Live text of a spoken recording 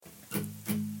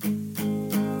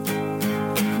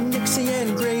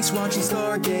Grace watching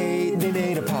Stargate. They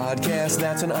made a podcast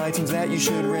that's on iTunes that you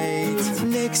should rate.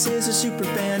 Nix is a super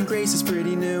fan, Grace is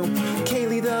pretty new.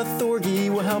 Kaylee the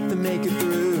Thorgy will help them make it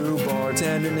through.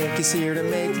 Bartender Nick is here to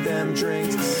make them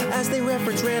drinks as they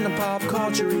reference random pop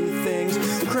culture-y things.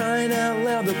 Crying out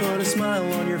loud, they'll put a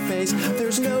smile on your face.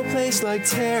 There's no place like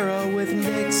Tara with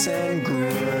Nix and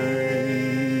Grace.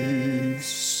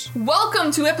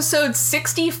 Welcome to episode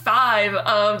 65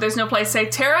 of There's No Place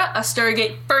Like Tara, a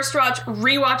Stargate First Watch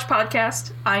Rewatch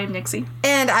podcast. I am Nixie.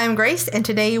 And I'm Grace, and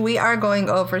today we are going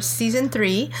over Season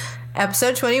 3,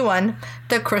 Episode 21,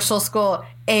 The Crystal Skull,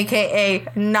 a.k.a.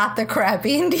 not the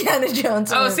crappy Indiana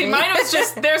Jones movie. Oh, see, mine was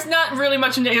just, there's not really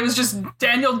much in it. It was just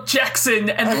Daniel Jackson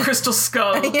and the Crystal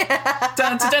Skull. Yeah.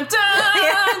 Dun, dun, dun, dun,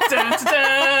 dun, dun, dun.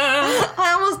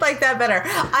 I almost like that better.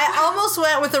 I almost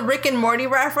went with a Rick and Morty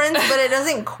reference, but it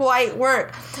doesn't quite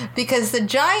work because the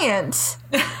giants...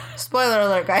 Spoiler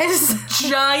alert, guys.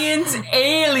 Giant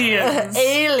aliens.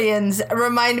 Aliens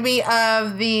remind me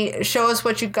of the Show Us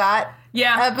What You Got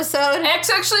episode. It's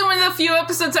actually one of the few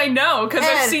episodes I know because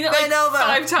I've seen it like Nova.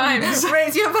 5 times.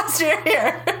 Raise your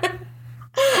posterior.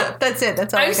 That's it.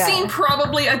 That's all I've seen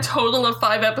probably a total of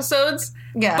 5 episodes.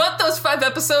 Yeah. But those 5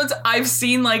 episodes I've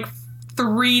seen like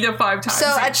 3 to 5 times. So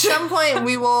at some point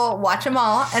we will watch them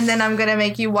all, and then I'm gonna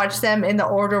make you watch them in the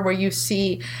order where you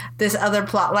see this other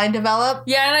plot line develop.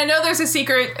 Yeah, and I know there's a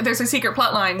secret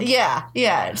plot line.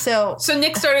 Yeah. So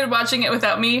Nick started watching it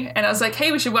without me, and I was like,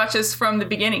 hey, we should watch this from the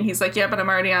beginning. He's like, yeah, but I'm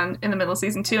already in the middle of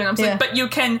season 2. And I'm like, but you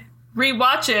can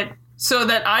rewatch it so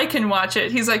that I can watch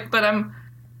it. He's like, but I'm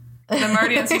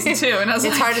already in season 2. And I was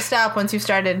it's like, hard to stop once you've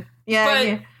started.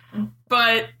 Yeah.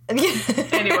 But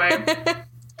anyway.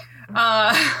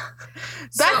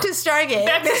 Back to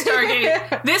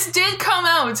Stargate. This did come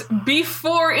out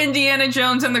before Indiana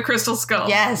Jones and the Crystal Skull.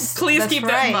 Yes. Please keep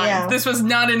that in mind. Yeah. This was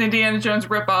not an Indiana Jones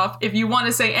ripoff. If you want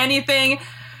to say anything,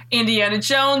 Indiana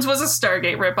Jones was a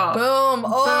Stargate ripoff. Boom.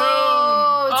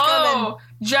 Oh, Boom. It's coming.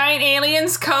 Giant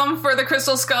aliens come for the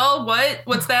Crystal Skull? What?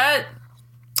 What's that?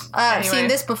 I've seen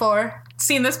this before.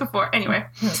 Anyway.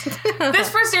 This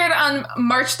first aired on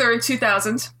March 3rd,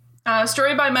 2000.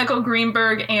 Story by Michael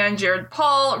Greenberg and Jared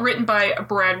Paul, written by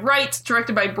Brad Wright,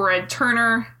 directed by Brad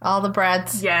Turner. All the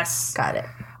Brads. Yes. Got it.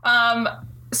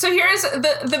 So here's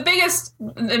the biggest,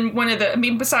 and one of the, I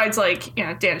mean, besides like, you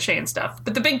know, Dan Shay and stuff,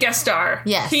 but the big guest star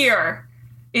here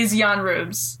is Jan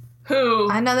Rubes,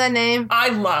 who... I know that name. I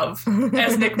love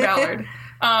as Nick Ballard.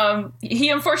 He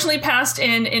unfortunately passed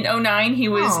in 2009. He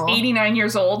was 89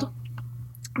 years old.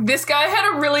 This guy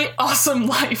had a really awesome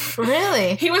life.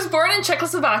 Really? He was born in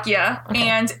Czechoslovakia,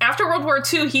 and after World War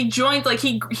II, he joined, like,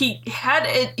 he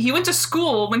went to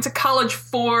school, went to college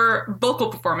for vocal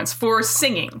performance, for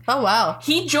singing. Oh, wow.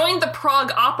 He joined the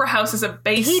Prague Opera House as a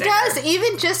bass singer. He does,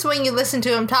 even just when you listen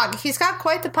to him talk. He's got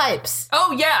quite the pipes.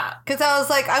 Oh, yeah. Because I was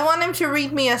like, I want him to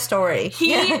read me a story.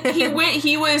 He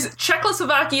was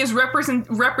Czechoslovakia's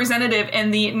representative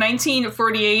in the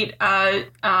 1948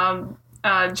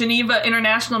 Geneva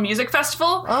International Music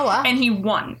Festival. Oh, wow. And he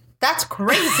won. That's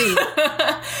crazy.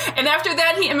 And after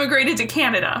that, he immigrated to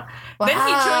Canada. Wow. Then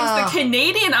he joins the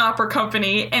Canadian Opera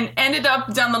Company and ended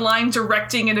up down the line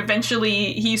directing, and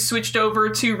eventually he switched over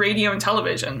to radio and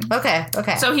television. Okay.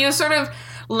 So he was sort of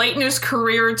late in his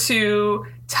career to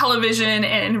television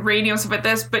and radio and stuff like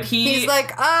this, but he's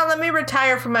like, let me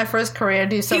retire from my first career,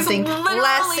 do something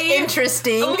less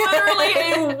interesting.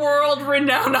 Literally a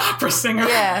world-renowned opera singer.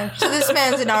 Yeah, so this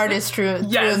man's an artist through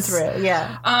and through,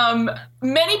 yeah.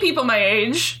 Many people my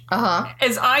age,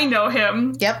 as I know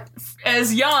him,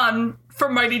 as Jan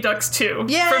from Mighty Ducks 2.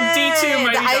 Yeah, from D2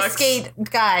 Mighty the Ducks. ice skate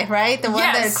guy, right? The one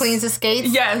that cleans the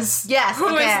skates? Yes.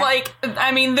 Who is like,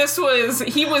 I mean,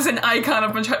 he was an icon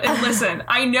of, and listen,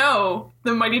 I know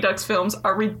the Mighty Ducks films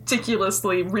are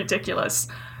ridiculously ridiculous.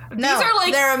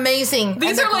 They're amazing.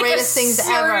 These are like greatest things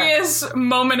ever. Serious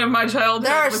moment of my childhood.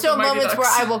 There are still moments where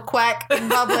I will quack in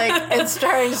public and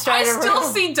start I still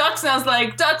see ducks and I was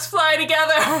like, ducks fly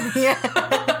together. Yeah.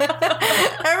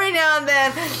 Every now and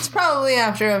then, it's probably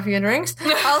after a few drinks,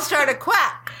 I'll start a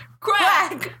quack.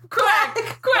 Quack.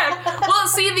 Well,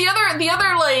 see, the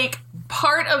other like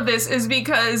part of this is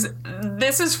because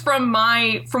this is from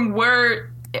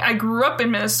where I grew up in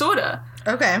Minnesota.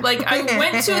 Okay. Like, I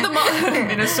went to the mall in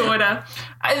Minnesota.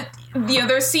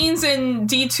 There's scenes in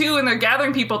D2 and they're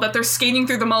gathering people that they're skating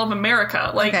through the Mall of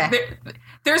America. Like,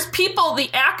 there's people, the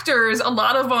actors, a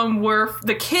lot of them were,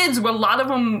 the kids, a lot of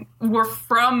them were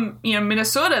from,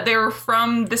 Minnesota. They were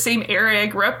from the same area I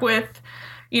grew up with.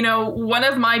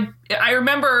 I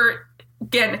remember,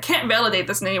 again, I can't validate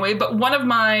this in any way, but one of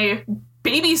my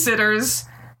babysitters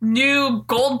knew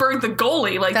Goldberg the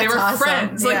goalie. Like, they were awesome.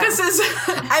 friends. Like, this is...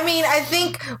 I mean, I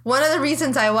think one of the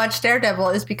reasons I watched Daredevil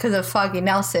is because of Foggy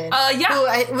Nelson.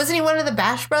 Yeah. Wasn't he one of the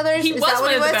Bash brothers? He was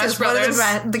one of the Bash brothers.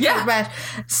 The kid of Bash.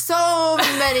 So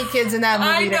many kids in that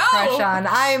movie to crush on.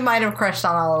 I might have crushed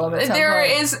on all of them at some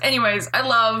point. Anyways, I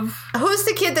love... Who's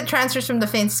the kid that transfers from the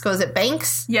fancy school? Is it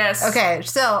Banks? Yes. Okay,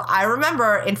 so I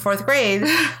remember in 4th grade,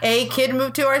 a kid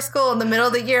moved to our school in the middle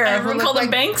of the year. Everyone called him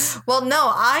Banks? Well,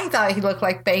 no, I thought he looked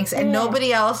like Banks, and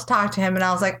nobody else talked to him, and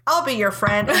I was like, I'll be your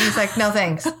friend. And he's like, no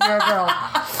thanks, you're a girl.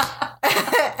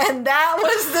 And that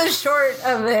was the short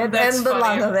of it. That's and the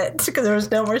funny. Long of it, because there was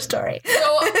no more story.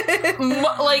 So,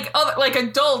 like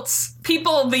adults,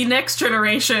 people the next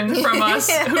generation from us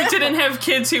who didn't have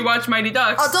kids who watch Mighty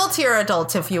Ducks. Adults here,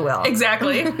 adults, if you will.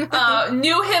 Exactly.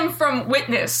 Knew him from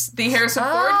Witness, the Harrison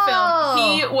Ford film.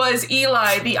 He was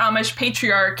Eli, the Amish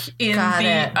patriarch in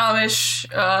Amish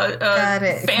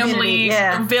family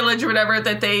village or whatever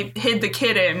that they hid the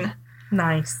kid in.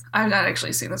 Nice. I've not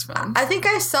actually seen this film. I think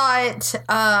I saw it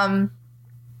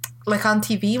like on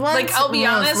TV once. Like, I'll be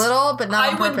honest, little, but not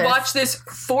on purpose. I would watch this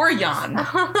for Jan.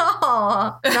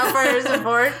 Not for Harrison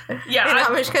Ford? Yeah. In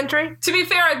Amish country? To be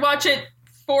fair, I'd watch it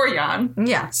for Jan.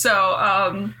 Yeah.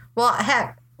 So, well,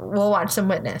 heck, we'll watch some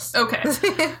Witness. Okay.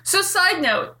 So, side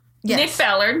note, Nick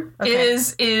Ballard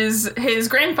is his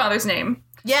grandfather's name.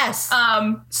 Yes.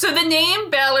 So the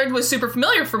name Ballard was super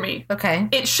familiar for me. Okay.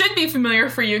 It should be familiar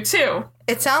for you too.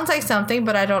 It sounds like something,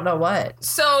 but I don't know what.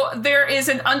 So there is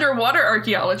an underwater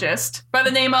archaeologist by the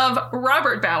name of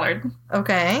Robert Ballard.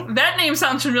 Okay. That name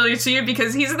sounds familiar to you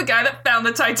because he's the guy that found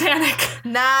the Titanic.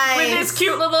 Nice. With his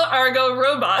cute little Argo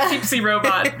robot, Deep-sea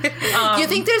robot. Do you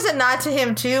think there's a nod to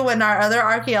him too when our other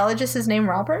archaeologist is named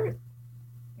Robert?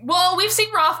 Well, we've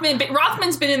seen Rothman, but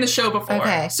Rothman's been in the show before.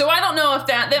 Okay. So I don't know if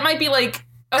that might be like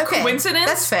a coincidence.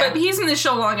 That's fair. But he's in the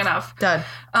show long enough. Done.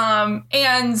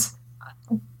 And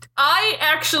I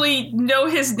actually know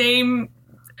his name,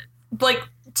 like,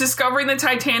 discovering the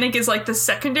Titanic is like the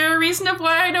secondary reason of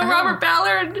why I know Robert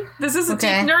Ballard. This is a deep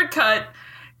nerd cut.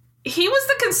 He was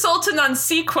the consultant on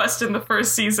SeaQuest in the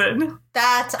first season.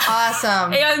 That's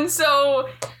awesome. And so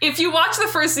if you watch the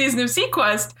first season of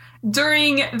SeaQuest,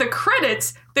 during the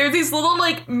credits, there are these little,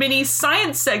 like, mini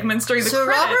science segments during the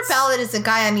credits. So Robert Ballard is the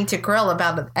guy I need to grill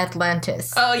about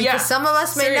Atlantis. Oh, yeah. Because some of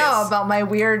us may know about my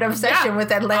weird obsession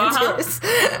with Atlantis.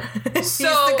 He's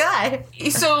the guy.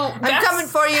 So I'm coming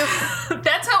for you.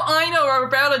 That's how I know Robert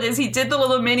Ballard is. He did the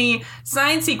little mini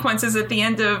science sequences at the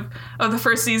end of the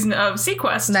first season of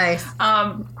SeaQuest. Nice.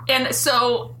 And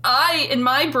so I, in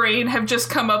my brain, have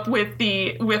just come up with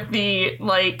the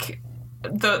like...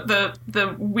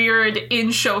 the weird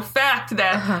in-show fact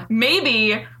that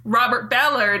maybe Robert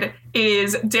Ballard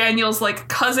is Daniel's, like,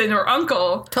 cousin or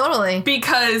uncle. Totally.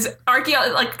 Because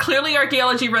clearly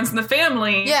archaeology runs in the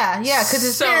family. Yeah, because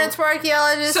his parents were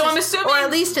archaeologists. So I'm assuming... Or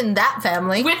at least in that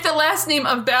family. With the last name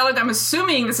of Ballard, I'm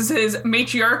assuming this is his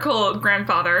matriarchal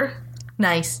grandfather.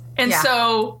 Nice. And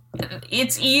so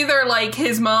it's either, like,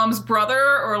 his mom's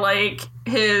brother or, like,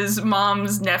 his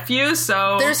mom's nephew,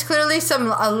 so... There's clearly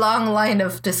a long line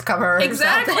of discoverers.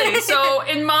 Exactly. So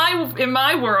in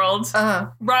my world,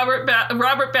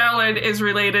 Robert Ballard is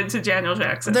related to Daniel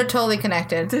Jackson. They're totally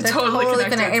connected. They're totally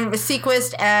connected. And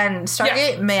SeaQuest and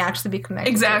Stargate may actually be connected.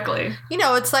 Exactly. You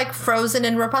know, it's like Frozen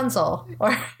and Rapunzel.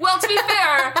 Well, to be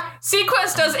fair,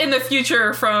 SeaQuest does in the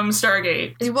future from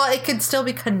Stargate. Well, it could still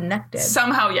be connected.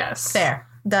 Somehow, yes. There.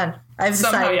 Done. I've decided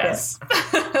somehow, yes.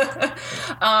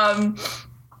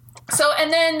 So,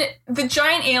 and then the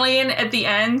giant alien at the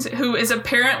end, who is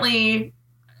apparently...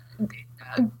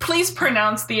 Please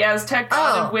pronounce the Aztec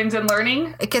god of wind and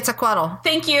learning. Quetzalcoatl.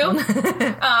 Thank you.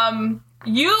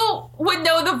 You would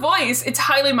know the voice. It's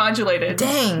highly modulated.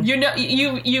 Dang. You know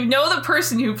the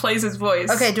person who plays his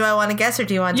voice. Okay, do I want to guess or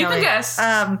do you want to tell me? You can guess.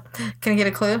 Can I get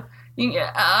a clue? He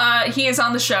is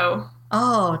on the show.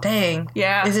 Oh, dang.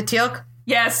 Yeah. Is it Teal'c?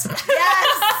 Yes. Yes!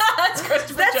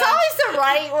 That's always the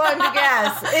right one to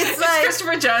guess. It's like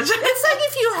Christopher Judge. It's like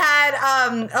if you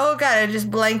had oh god, I just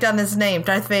blanked on his name,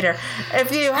 Darth Vader.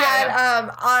 If you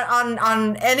had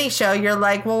on any show, you're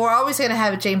like, well, we're always gonna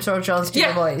have James Earl Jones do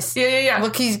the voice. Yeah. Well,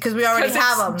 because we already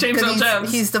have him. James Earl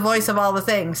Jones. He's the voice of all the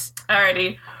things.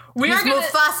 Alrighty. He's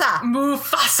Mufasa.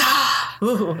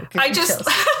 Ooh, I just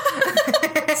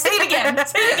say it again.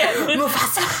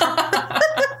 Mufasa.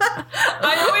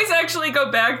 I always actually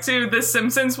go back to the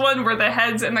Simpsons one where the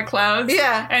head's in the clouds.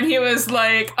 Yeah. And he was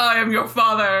like, I am your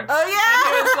father. Oh, yeah.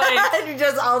 And he was like, and he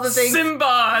does all the things.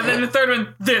 Simba. And then the third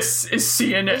one, this is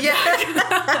CNN.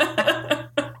 Yeah.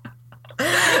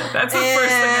 That's the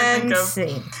first thing I think of.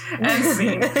 Scene. And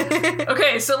scene.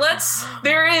 Okay, so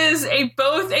there is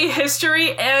both a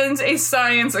history and a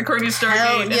science according to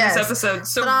Stargate in this episode.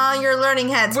 So put on your learning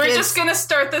hats, we're kids. just going to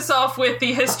start this off with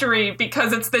the history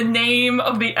because it's the name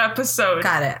of the episode.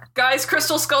 Got it. Guys,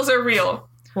 crystal skulls are real.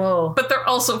 Whoa. But they're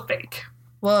also fake.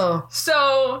 Whoa.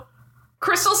 So,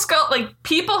 crystal skull,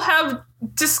 people have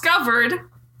discovered,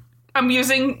 I'm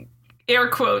using air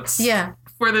quotes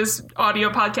for this audio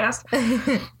podcast,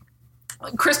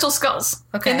 crystal skulls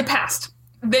in the past.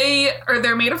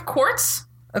 They're made of quartz.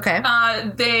 Okay.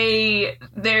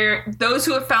 Those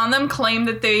who have found them claim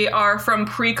that they are from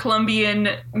pre-Columbian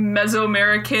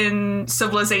Mesoamerican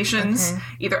civilizations,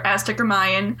 either Aztec or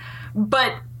Mayan,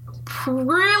 but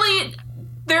really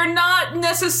they're not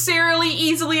necessarily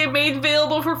easily made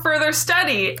available for further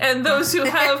study, and those who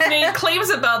have made claims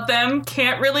about them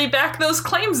can't really back those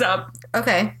claims up.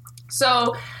 Okay.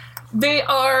 So they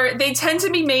tend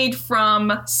to be made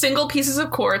from single pieces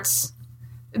of quartz.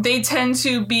 They tend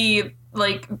to be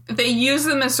they use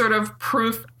them as sort of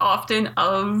proof often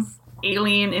of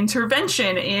alien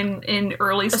intervention in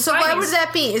early societies. So why would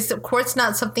that be? Is the quartz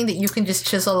not something that you can just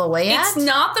chisel away at? It's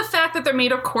not the fact that they're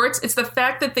made of quartz. It's the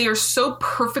fact that they are so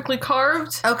perfectly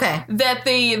carved. Okay. That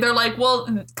they're like, well,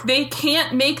 they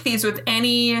can't make these with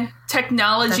any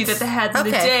technology that they had in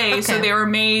the day, so they were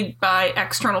made by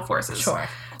external forces. Sure.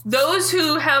 Those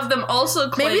who have them also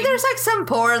claim... Maybe there's some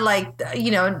poor,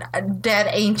 dead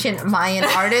ancient Mayan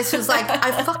artist who's like,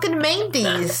 I fucking made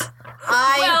these.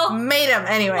 I made them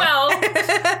anyway. Well,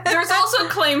 there's also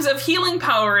claims of healing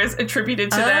powers attributed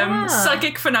to them.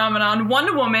 Psychic phenomenon.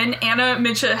 One woman, Anna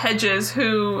Mitcha Hedges,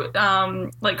 who,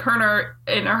 her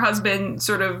and her husband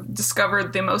sort of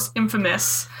discovered the most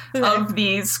infamous of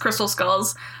these crystal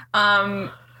skulls,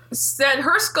 said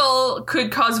her skull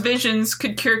could cause visions,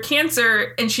 could cure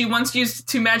cancer, and she once used it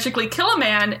to magically kill a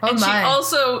man. She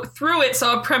also, through it,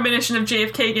 saw a premonition of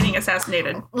JFK getting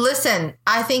assassinated. Listen,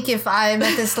 I think if I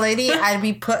met this lady, I'd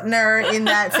be putting her in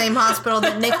that same hospital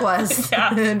that Nick was.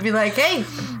 And be like, hey.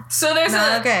 So there's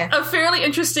a fairly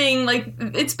interesting,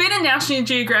 it's been in National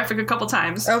Geographic a couple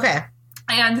times. Okay.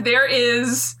 And there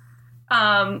is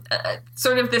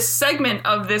sort of this segment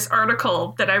of this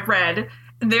article that I read.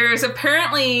 There's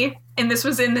apparently, and this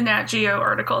was in the Nat Geo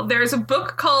article, there's a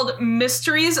book called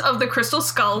Mysteries of the Crystal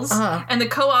Skulls, and the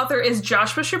co-author is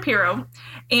Joshua Shapiro,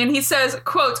 and he says,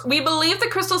 quote, "We believe the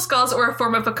crystal skulls are a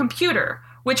form of a computer,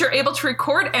 which are able to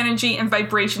record energy and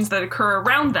vibrations that occur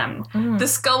around them. The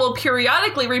skull will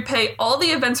periodically replay all the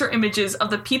events or images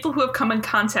of the people who have come in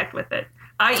contact with it,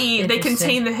 i.e. they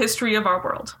contain the history of our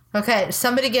world." Okay,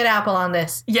 somebody get Apple on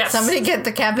this. Yes. Somebody get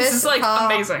the campus. This is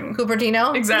amazing.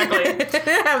 Cupertino. Exactly.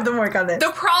 Have them work on this.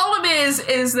 The problem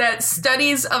is that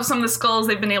studies of some of the skulls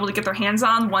they've been able to get their hands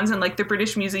on, one's in the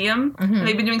British Museum, and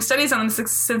they've been doing studies on them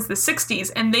since the 60s,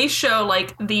 and they show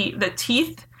the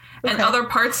teeth and other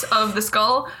parts of the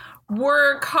skull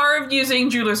were carved using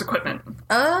jeweler's equipment.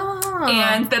 Oh.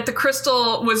 And that the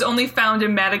crystal was only found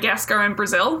in Madagascar and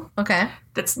Brazil. Okay.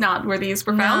 That's not where these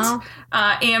were found.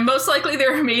 And most likely they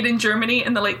were made in Germany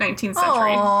in the late 19th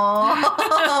century.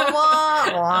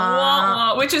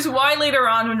 Which is why later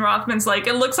on when Rothman's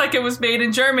it looks like it was made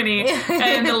in Germany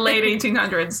in the late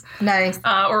 1800s. Nice.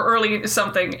 Or early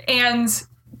something. And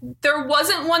there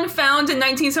wasn't one found in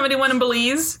 1971 in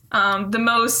Belize. The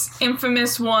most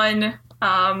infamous one...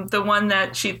 the one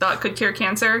that she thought could cure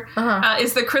cancer,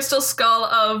 is the crystal skull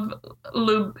of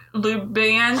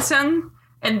Lubanton.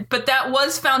 But that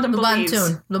was found in Belize.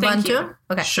 Lubantun?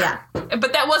 Okay, sure. Yeah.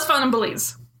 But that was found in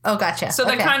Belize. Oh, gotcha. So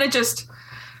they kind of just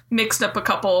mixed up a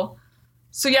couple.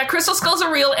 So yeah, crystal skulls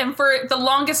are real, and for the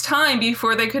longest time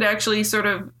before they could actually sort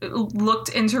of looked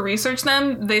into research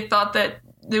them, they thought that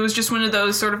it was just one of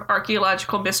those sort of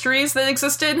archaeological mysteries that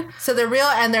existed. So they're real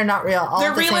and they're not real.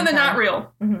 They're real and they're not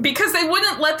real. Because they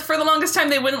wouldn't for the longest time,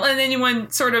 they wouldn't let anyone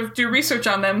sort of do research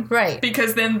on them. Right.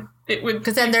 Because then it would...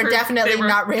 Because then they're definitely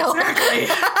not real. Exactly.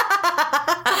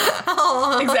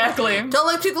 Exactly. Don't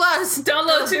look too close. Don't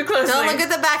look too closely. Don't look at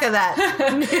the back of that.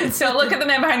 Don't look at the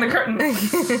man behind the curtain.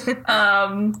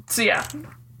 So yeah.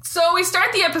 So we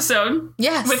start the episode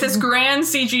with this grand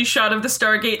CG shot of the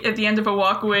Stargate at the end of a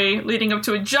walkway leading up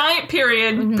to a giant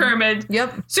pyramid.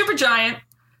 Yep. Super giant.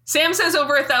 Sam says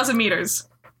over 1,000 meters.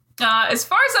 As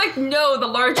far as I know, the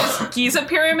largest Giza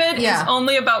pyramid is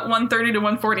only about 130 to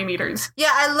 140 meters.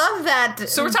 Yeah, I love that.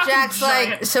 So we're talking Jack's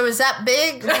giant. so is that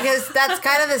big? Because that's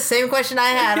kind of the same question I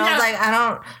had.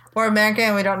 I was we're American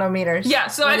and we don't know meters. Yeah,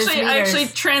 so I actually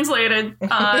translated.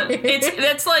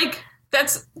 That's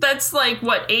That's like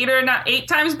what 8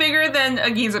 times bigger than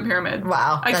a Giza pyramid.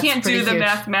 Wow, I can't do the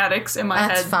mathematics in my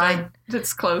head. That's fine.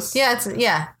 It's close. Yeah,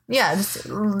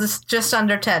 it's just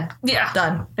under 10. Yeah,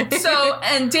 done. So,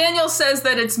 and Daniel says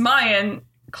that it's Mayan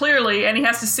clearly, and he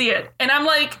has to see it, and I'm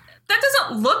like, that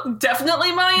doesn't look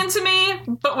definitely Mayan to me,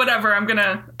 but whatever. I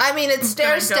mean, it's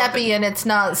stair-steppy and it's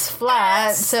not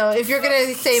flat. So if you're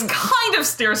gonna say it's kind of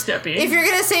stair-steppy, if you're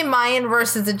gonna say Mayan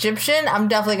versus Egyptian, I'm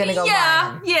definitely gonna go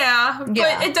Mayan. Yeah,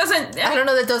 but it doesn't. I don't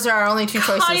know that those are our only two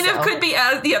choices. Kind of could be.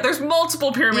 There's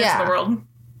multiple pyramids in the world.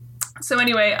 So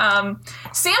anyway,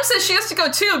 Sam says she has to go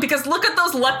too because look at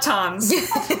those leptons,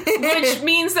 which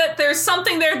means that there's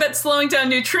something there that's slowing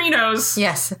down neutrinos.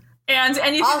 Yes. And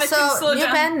anything also, that can slow new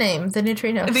down... band name, the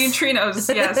neutrinos. The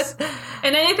neutrinos, yes.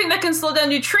 And anything that can slow down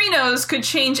neutrinos could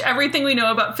change everything we know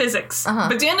about physics.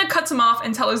 But Daniel cuts him off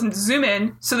and tells him to zoom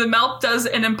in, so the Melp does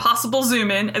an impossible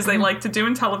zoom in, as they like to do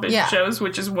in television shows,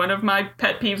 which is one of my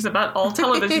pet peeves about all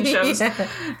television shows.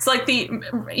 It's like the,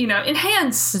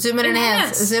 enhance. Zoom in,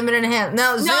 enhance. Zoom in, enhance.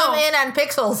 No, zoom in and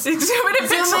pixels. Zoom in and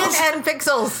pixels. Zoom in and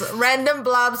pixels. Random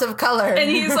blobs of color. And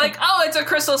he's like, oh, it's a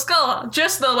crystal skull.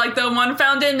 Just the one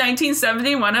found in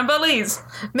 1971 in Belize.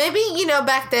 Maybe,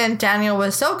 back then Daniel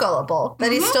was so gullible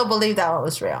that he still believed that one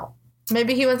was real.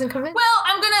 Maybe he wasn't convinced. Well,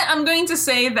 I'm going to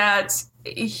say that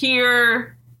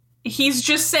here he's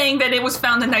just saying that it was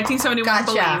found in 1971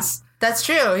 Belize. That's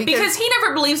true. Because he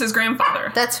never believes his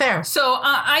grandfather. That's fair. So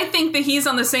I think that he's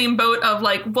on the same boat of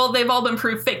they've all been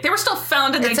proved fake. They were still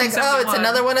found in 1971. It's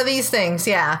another one of these things.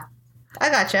 Yeah. I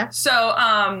gotcha. So,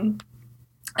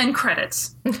 and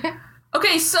credits.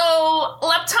 Okay, so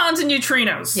leptons and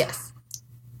neutrinos. Yes.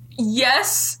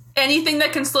 Yes, anything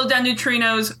that can slow down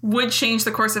neutrinos would change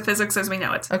the course of physics as we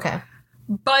know it. Okay.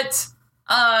 But,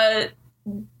 and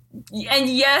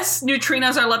yes,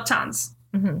 neutrinos are leptons.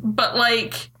 But,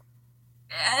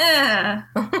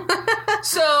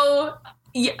 So,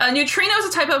 a neutrino is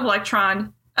a type of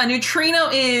electron. A neutrino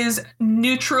is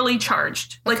neutrally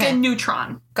charged, like a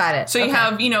neutron. Got it. So you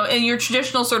have, in your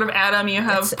traditional sort of atom, you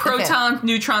have protons,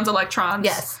 neutrons, electrons.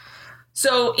 Yes.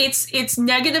 So it's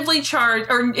negatively charged,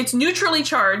 or it's neutrally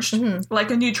charged, like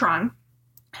a neutron,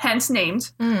 hence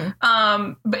named.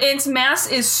 But its mass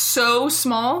is so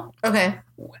small. Okay.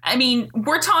 I mean,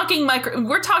 we're talking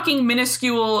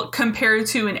minuscule compared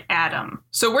to an atom.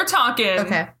 So we're talking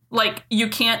you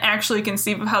can't actually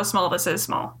conceive of how small this is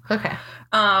small. Okay.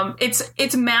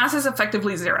 Its mass is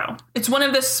effectively 0. It's one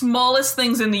of the smallest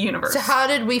things in the universe. So how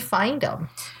did we find them?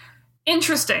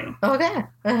 Interesting. Okay.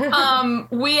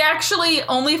 We actually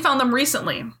only found them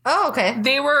recently. Oh, okay.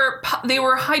 They were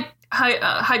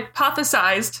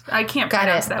hypothesized. I can't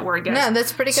pronounce that word yet. No,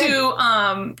 that's pretty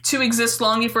good. To exist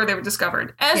long before they were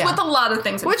discovered, as with a lot of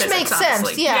things in physics, makes sense.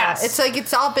 honestly. Yeah, yes. It's like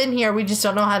it's all been here. We just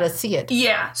don't know how to see it.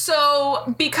 Yeah.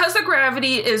 So because the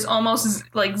gravity is almost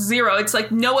 0, it's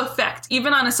no effect.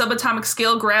 Even on a subatomic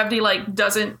scale, gravity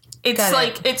doesn't.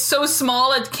 It's so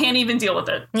small it can't even deal with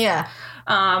it. Yeah.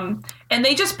 And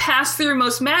they just pass through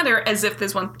most matter as if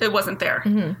it wasn't there.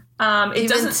 It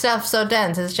doesn't stuff so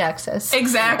dense, as Jack says.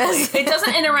 Exactly. It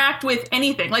doesn't interact with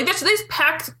anything. They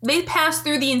pass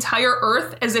through the entire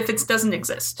Earth as if it doesn't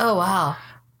exist. Oh wow!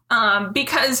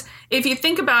 Because if you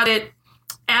think about it,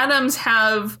 atoms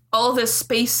have all this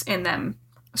space in them.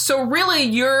 So really,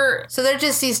 so they're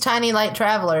just these tiny light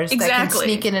travelers that can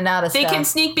sneak in and out of stuff. They can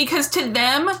sneak because to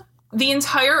them, the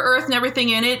entire Earth and everything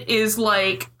in it is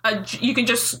you can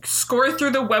just score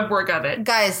through the webwork of it.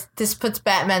 Guys, this puts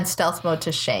Batman's stealth mode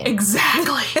to shame.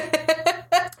 Exactly.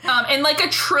 And 1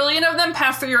 trillion of them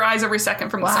pass through your eyes every second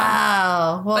from the sun.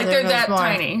 Wow. Well, they're that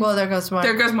tiny. Well, there goes more.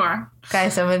 There goes more.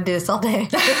 Guys, I'm going to do this all day.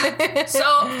 So,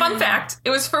 fun fact. It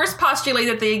was first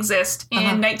postulated they exist in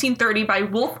 1930 by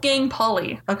Wolfgang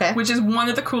Pauli. Okay. Which is one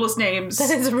of the coolest names that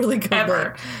is a really good ever.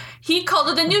 Name. He called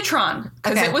it a neutron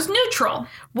because it was neutral.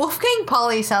 Wolfgang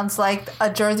Pauli sounds like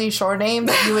a Jersey Shore name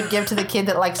that you would give to the kid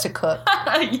that likes to cook.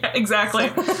 Yeah, exactly.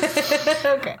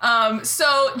 Okay.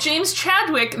 So James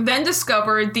Chadwick then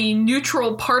discovered the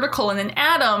neutral particle in an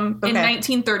atom in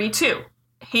 1932.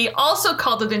 He also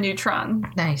called it a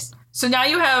neutron. Nice. So now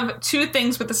you have 2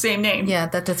 things with the same name. Yeah,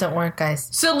 that doesn't work, guys.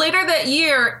 So later that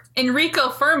year,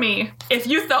 Enrico Fermi, if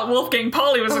you thought Wolfgang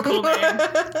Pauli was a cool name,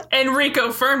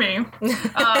 Enrico Fermi,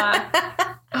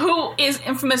 who is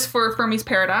infamous for Fermi's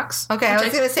paradox. Okay, I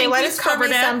was going to say, why does Fermi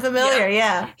sound familiar?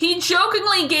 Yeah. He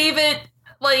jokingly gave it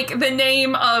the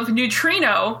name of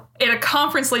neutrino at a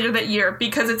conference later that year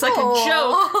because it's a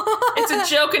joke. It's a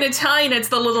joke in Italian. It's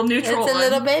the little neutral one. It's a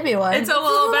little baby one. It's a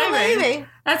little baby.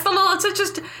 That's it's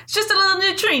just a little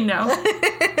neutrino.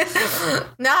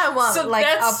 Now I want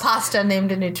a pasta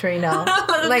named a neutrino.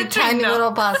 Like neutrino. Tiny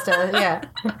little pasta, yeah.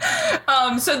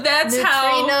 So that's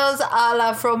Neutrinos a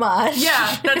la fromage.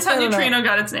 Yeah, that's how neutrino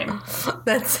got its name.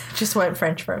 That's just went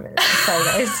French for a minute. Sorry,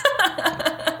 guys.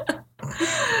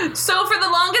 So for the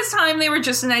longest time, they were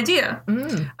just an idea.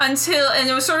 And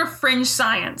it was sort of fringe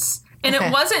science. And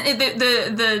it wasn't,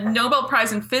 the Nobel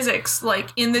Prize in Physics, like,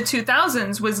 in the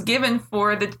 2000s was given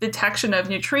for the detection of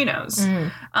neutrinos.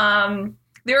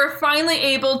 They were finally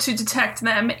able to detect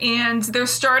them, and they're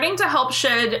starting to help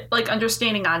shed, like,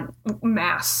 understanding on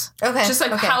mass. Just,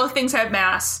 like, how things have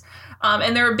mass.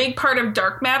 And they're a big part of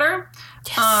dark matter.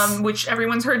 Yes. Which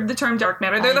everyone's heard the term dark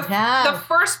matter. They're the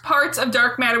first parts of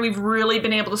dark matter we've really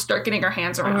been able to start getting our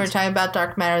hands around. We were talking about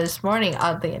dark matter this morning,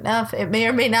 oddly enough. It may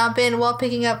or may not have been while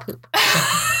picking up poop.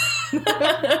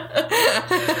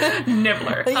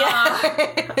 Nibbler.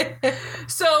 Yeah.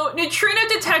 So neutrino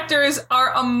detectors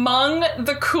are among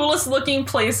the coolest looking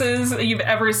places that you've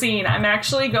ever seen. I'm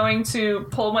actually going to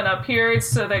pull one up here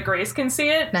so that Grace can see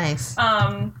it. Nice.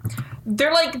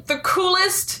 They're like the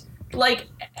coolest, like,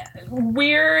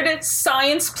 weird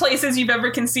science places you've ever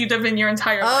conceived of in your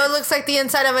entire life. Oh, it looks like the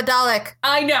inside of a Dalek.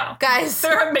 I know. Guys.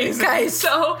 They're amazing. Guys.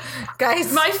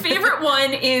 My favorite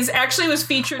one was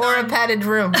featured a padded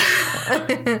room.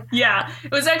 Yeah.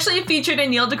 It was actually featured in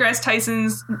Neil deGrasse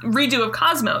Tyson's redo of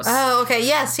Cosmos. Oh, okay.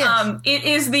 Yes. It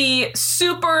is the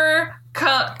Super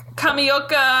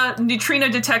Kamioka neutrino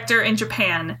detector in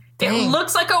Japan. Dang. It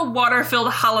looks like a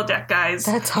water-filled holodeck, guys.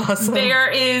 That's awesome.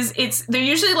 They're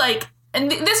usually like, and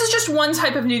this is just one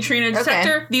type of neutrino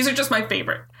detector. Okay. These are just my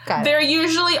favorite. They're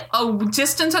usually a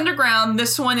distance underground.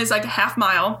 This one is like a half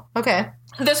mile. Okay.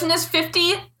 This one is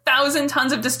 50,000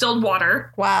 tons of distilled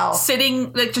water. Wow.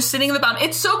 Sitting in the bottom.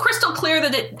 It's so crystal clear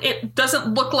that it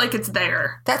doesn't look like it's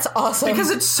there. That's awesome. Because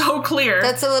it's so clear.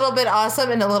 That's a little bit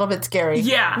awesome and a little bit scary.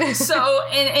 Yeah. So,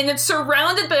 and it's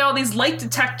surrounded by all these light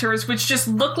detectors, which just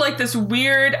look like this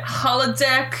weird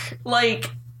holodeck,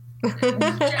 like,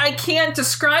 I can't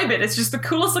describe it. It's just the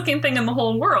coolest looking thing in the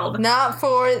whole world. Not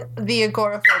for the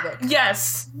agoraphobic.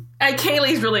 Yes.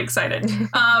 Kaylee's really excited.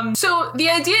 So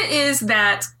the idea is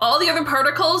that all the other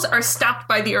particles are stopped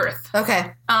by the Earth.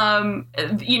 Okay.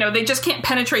 They just can't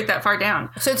penetrate that far down.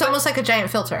 So it's almost like a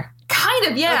giant filter. Kind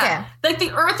of, yeah. Okay. Like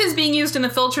the Earth is being used in the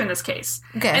filter in this case.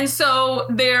 Okay. And so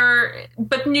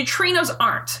but neutrinos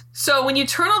aren't. So when you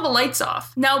turn all the lights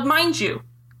off, now mind you,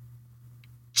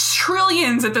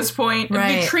 trillions at this point of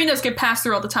neutrinos get passed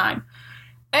through all the time.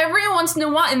 Every once in a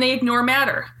while, and they ignore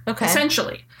matter,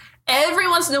 essentially. Every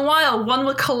once in a while, one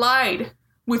will collide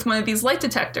with one of these light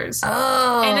detectors.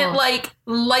 Oh. And it, like,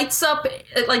 lights up,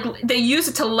 they use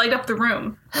it to light up the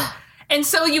room. And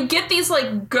so you get these,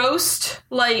 like, ghost,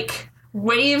 like,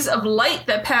 waves of light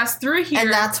that pass through here. And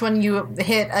that's when you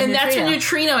hit a neutrino. And that's when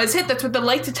neutrino is hit. That's what the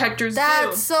light detectors do.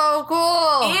 That's so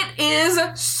cool. It is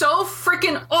so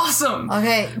freaking awesome.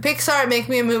 Okay, Pixar, make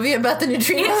me a movie about the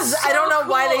neutrinos. I don't know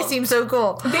why they seem so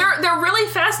cool. They're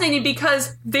really fascinating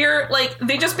because they're like,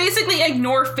 they just basically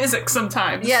ignore physics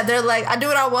sometimes. Yeah, they're like, I do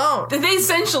what I want. They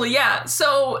essentially, yeah.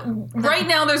 So right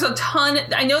now there's a ton.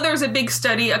 I know there was a big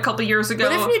study a couple years ago.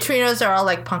 What if neutrinos are all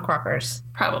like punk rockers?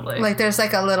 Probably. Like there's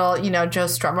like a little, Joe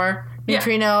Strummer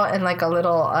neutrino and like a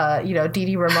little, Dee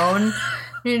Dee Ramone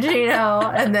neutrino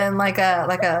and then like a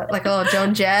little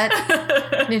Joan Jett.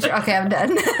 Okay, I'm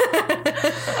done.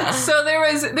 So there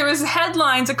was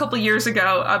headlines a couple years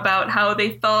ago about how they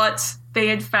thought they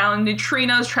had found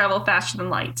neutrinos travel faster than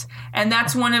light. And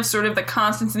that's one of sort of the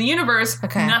constants in the universe.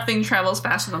 Okay. Nothing travels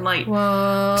faster than light.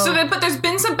 Whoa. But there's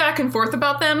been some back and forth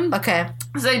about them. Okay.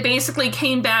 So they basically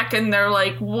came back and they're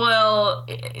like, well,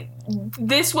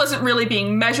 this wasn't really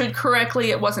being measured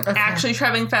correctly. It wasn't actually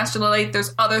traveling faster than light.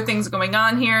 There's other things going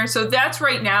on here. So that's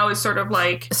right now is sort of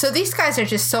like... So these guys are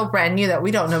just so brand new that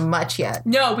we don't know much yet.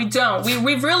 No, we don't.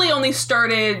 We've really only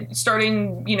starting,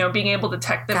 being able to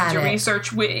detect them into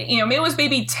research. It was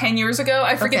maybe 10 years ago.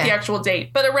 I forget the actual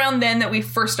date. But around then that we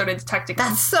first started detecting them.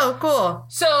 That's so cool.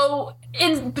 So,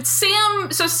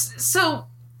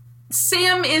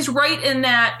 Sam is right in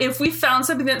that if we found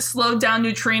something that slowed down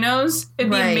neutrinos,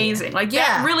 it'd be amazing. Like,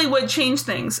 that really would change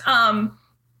things.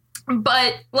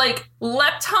 But, like,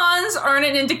 leptons aren't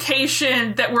an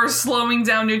indication that we're slowing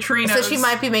down neutrinos. So she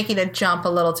might be making a jump a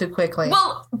little too quickly.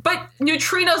 Well, but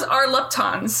neutrinos are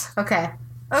leptons.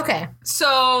 Okay.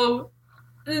 So,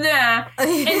 nah.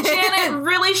 And Janet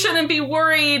really shouldn't be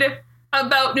worried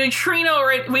about neutrino,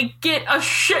 right? We get a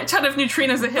shit ton of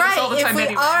neutrinos that hit us all the time anyway. If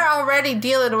we are already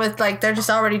dealing with, like, they're just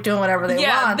already doing whatever they want.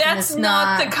 Yeah, that's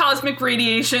not the cosmic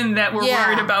radiation that we're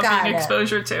worried about being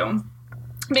exposure to.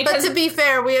 But to be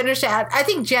fair, we understand. I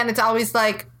think Janet's always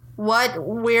like, what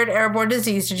weird airborne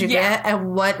disease did you get,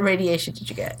 and what radiation did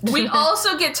you get? We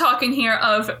also get talking here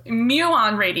of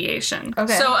muon radiation.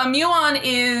 Okay. So a muon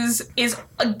is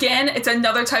again, it's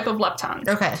another type of lepton.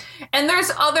 Okay. And there's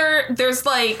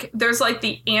like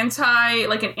the an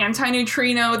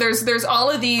anti-neutrino. There's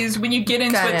all of these. When you get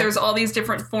into it, there's all these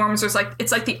different forms. There's like,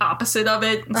 it's like the opposite of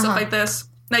it and stuff like this,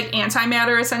 like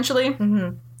antimatter essentially.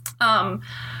 Mm-hmm.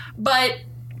 But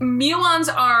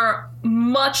muons are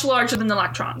much larger than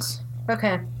electrons.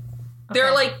 Okay.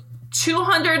 They're like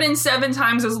 207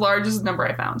 times as large as the number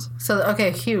I found. So,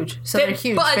 okay, huge. So they're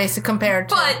huge, basically, compared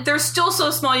to... But they're still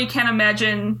so small you can't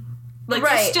imagine... Like,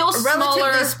 right. They're still smaller...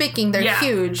 Relatively speaking, they're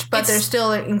huge, but they're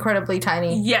still incredibly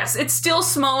tiny. Yes, it's still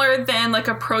smaller than, like,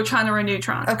 a proton or a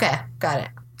neutron. Okay, got it.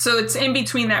 So it's in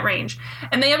between that range.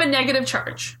 And they have a negative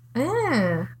charge.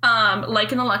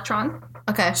 Like an electron.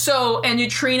 Okay. So, a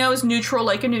neutrino is neutral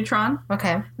like a neutron.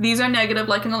 Okay. These are negative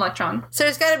like an electron. So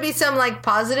there's got to be some, like,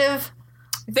 positive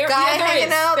guy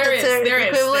hanging out? There is.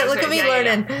 Look at me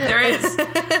learning. Yeah. There is.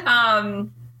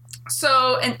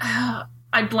 So, and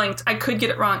I blinked. I could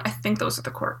get it wrong. I think those are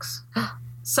the quarks.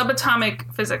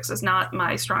 Subatomic physics is not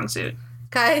my strong suit.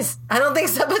 Guys, I don't think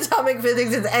subatomic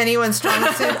physics is anyone's strong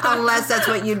suit unless that's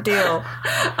what you do.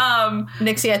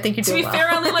 Nixie, I think you're doing well. To be fair,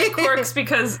 I only like quarks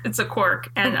because it's a quark,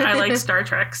 and I like Star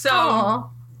Trek. So,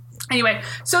 anyway,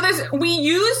 so we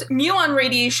use muon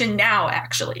radiation now,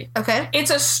 actually. Okay.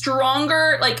 It's a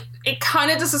stronger, like, it kind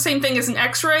of does the same thing as an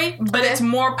X-ray, but it's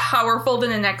more powerful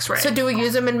than an X-ray. So do we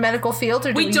use them in medical fields?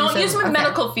 Or we don't use them in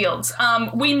medical fields.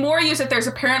 We more use it. There's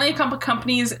apparently a couple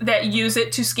companies that use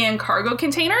it to scan cargo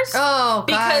containers. Oh,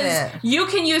 got it. Because you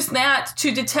can use that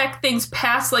to detect things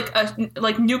past,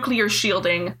 like nuclear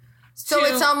shielding. So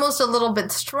it's almost a little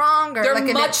bit stronger.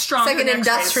 They're much stronger. It's like an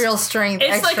industrial strength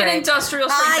X-ray. It's like an industrial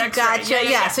strength X-ray. I gotcha.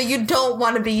 Yeah, so you don't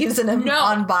want to be using them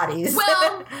on bodies.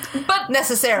 Well, but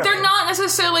necessarily. They're not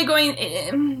necessarily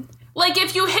going... Like,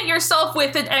 if you hit yourself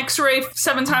with an X-ray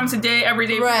 7 times a day, every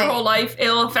day for your whole life,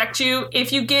 it'll affect you.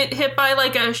 If you get hit by,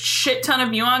 like, a shit ton of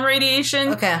muon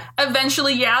radiation,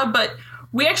 eventually, but...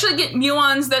 We actually get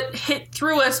muons that hit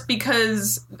through us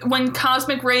because when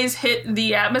cosmic rays hit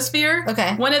the atmosphere,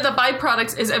 one of the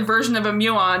byproducts is a version of a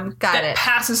muon that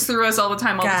passes through us all the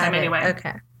time anyway.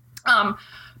 Okay.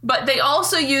 But they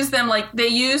also use them, like, they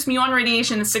use muon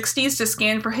radiation in the 60s to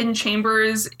scan for hidden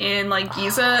chambers in, like,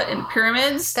 Giza and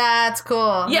pyramids. That's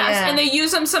cool. Yes, and they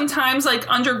use them sometimes, like,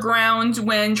 underground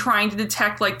when trying to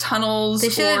detect, like, tunnels. They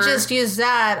should have just used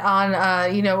that on,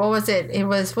 what was it? It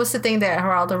was, what's the thing that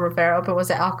Geraldo Rivera opened? Was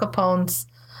it Al Capone's,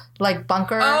 like,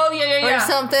 bunker? Oh, yeah. Or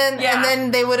something. Yeah. And then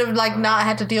they would have, like, not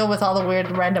had to deal with all the weird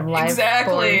random life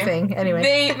boring thing.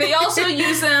 Anyway. They also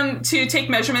use them to take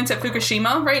measurements at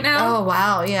Fukushima right now. Oh,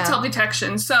 wow, yeah. To help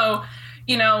detection. So,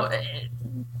 they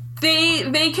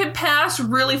can pass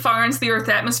really far into the Earth's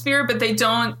atmosphere, but they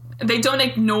don't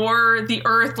ignore the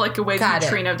Earth like a way the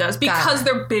neutrino does because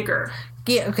they're bigger.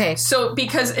 Yeah, okay. So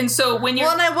when you're...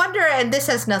 Well, and I wonder, and this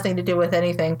has nothing to do with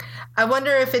anything, I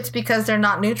wonder if it's because they're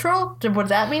not neutral? Would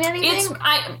that mean anything?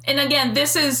 And again,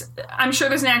 this is... I'm sure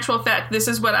there's an actual fact. This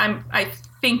is what I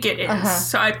think it is.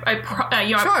 So I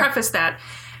preface that.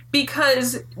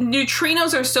 Because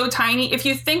neutrinos are so tiny. If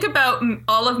you think about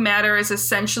all of matter as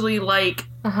essentially like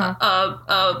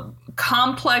a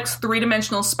complex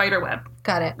 3-dimensional spider web.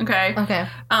 Got it. Okay.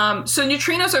 So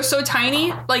neutrinos are so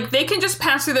tiny, like they can just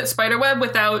pass through that spider web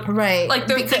without like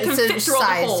they can fit through all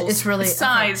the holes. It's really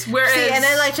size. Whereas, and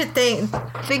I like to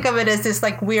think of it as this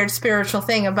like weird spiritual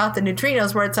thing about the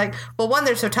neutrinos, where it's like, well, 1,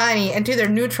 they're so tiny, and 2, they're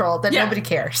neutral that nobody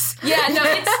cares. Yeah, no,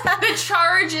 the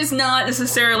charge is not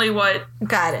necessarily what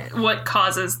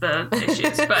causes the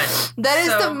issues, but that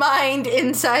is the mind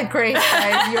inside Grace.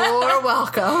 You're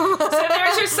welcome. So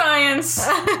there's your science,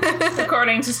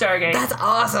 according to Stargate. That's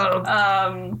awesome.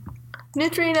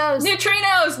 Neutrinos,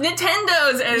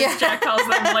 Nintendos, as Jack calls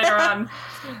them later on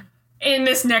in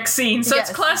this next scene. So it's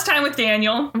class time with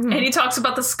Daniel, and he talks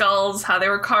about the skulls, how they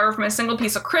were carved from a single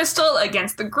piece of crystal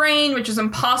against the grain, which is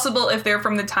impossible if they're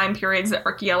from the time periods that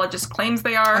archaeologists claims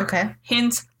they are. Okay.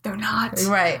 Hint, they're not.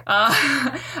 Right.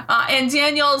 And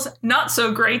Daniel's not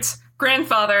so great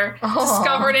grandfather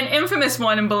discovered an infamous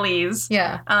one in Belize.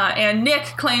 Yeah. And Nick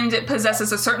claimed it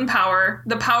possesses a certain power,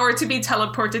 the power to be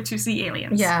teleported to see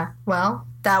aliens. Yeah. Well,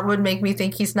 that would make me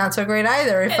think he's not so great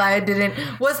either if I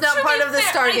was not part of the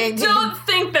Stargate team. I don't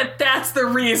think that's the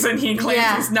reason he claims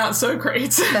he's not so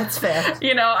great. That's fair.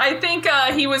 I think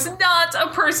he was not a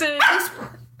person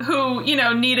who,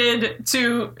 needed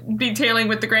to be tailing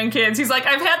with the grandkids. He's like,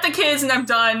 I've had the kids and I'm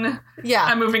done. Yeah.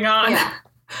 I'm moving on. Yeah.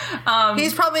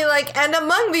 He's probably like, and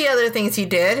among the other things he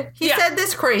did, he said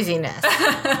this craziness.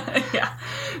 Yeah.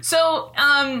 So,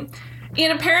 and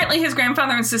apparently his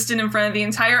grandfather insisted in front of the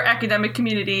entire academic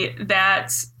community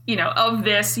that, of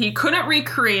this, he couldn't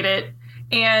recreate it.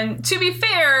 And to be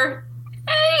fair,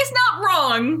 he's not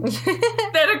wrong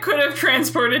that it could have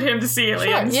transported him to see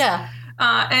aliens. Sure, yeah.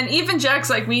 And even Jack's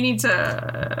like, we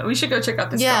should go check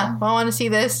out this film. I want to see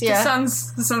this. Yeah.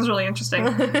 This sounds really interesting.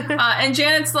 And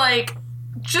Janet's like,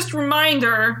 just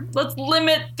reminder, let's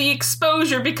limit the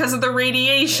exposure because of the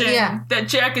radiation that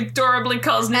Jack adorably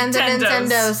calls Nintendos. And the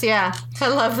Nintendos, yeah. I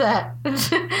love that.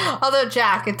 Although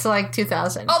Jack, it's like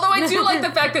 2000. Although I do like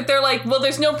the fact that they're like, well,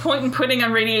 there's no point in putting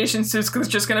on radiation suits because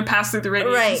it's just going to pass through the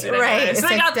radiation suit. Right. So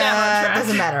they got that on track.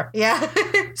 Doesn't matter. Yeah.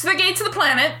 So they get to the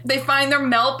planet. They find their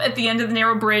Melp at the end of the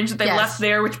narrow bridge that they left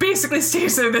there, which basically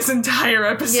stays there this entire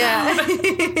episode. Yeah.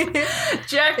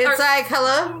 Jack, it's like,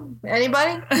 hello?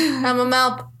 Anybody? I'm a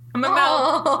Melp. I'm a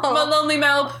Melp. I'm a lonely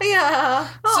Melp. Yeah.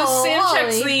 So Sam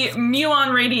checks the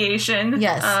muon radiation.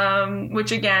 Yes.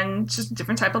 Which, again, just a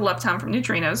different type of lepton from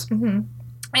neutrinos. Mm-hmm.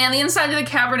 And the inside of the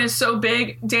cavern is so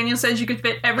big, Daniel says you could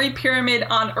fit every pyramid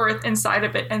on Earth inside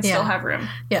of it and still have room.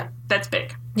 Yeah. That's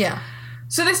big. Yeah.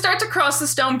 So they start to cross the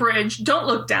stone bridge. Don't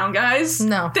look down, guys.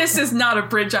 No. This is not a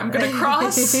bridge I'm going to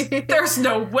cross. There's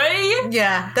no way.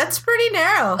 Yeah, that's pretty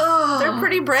narrow. Oh. They're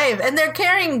pretty brave. And they're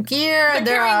carrying gear.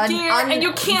 They're carrying gear, and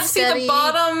you can't see the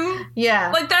bottom.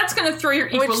 Yeah. Like, that's going to throw your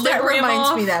equilibrium Which that reminds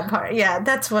off. me that part. Yeah,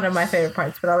 that's one of my favorite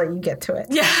parts, but I'll let you get to it.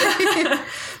 Yeah.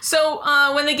 So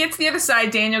when they get to the other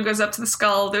side, Daniel goes up to the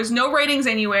skull. There's no writings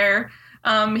anywhere.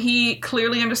 He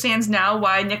clearly understands now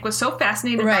why Nick was so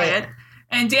fascinated by it.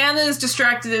 And Dan is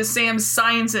distracted as Sam's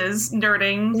science is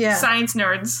nerding. Yeah. Science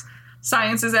nerds.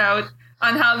 Science is out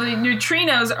on how the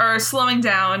neutrinos are slowing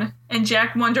down. And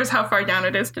Jack wonders how far down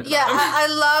it is to them. Yeah, I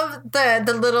love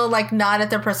the little, like, nod at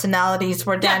their personalities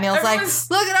where Daniel's like,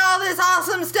 look at all this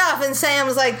awesome stuff. And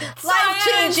Sam's like,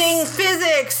 life-changing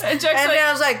physics. And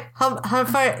Daniel's like, how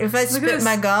far, if I spit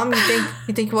my gum,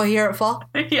 you think we'll hear it fall?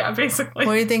 Yeah, basically.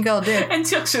 What do you think I'll do? And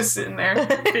Teal'c's just sitting there,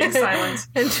 being silent.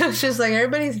 And Teal'c's just like,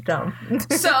 everybody's dumb.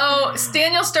 So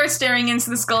Daniel starts staring into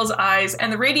the skull's eyes,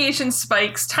 and the radiation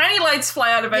spikes. Tiny lights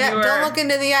fly out of everywhere. Yeah, don't look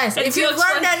into the eyes. And if you've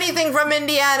learned anything from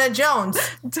Indiana Jones,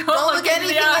 don't look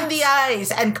anything in the eyes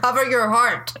and cover your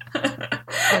heart.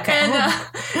 Okay. And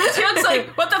Teal'c's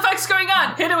like, what the fuck's going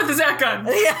on? Hit it with the Zat gun.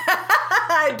 Yeah,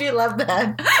 I do love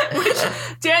that.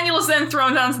 Which Daniel is then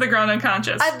thrown down to the ground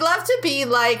unconscious. I'd love to be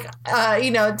like,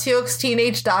 Teal'c's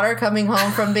teenage daughter coming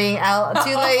home from being out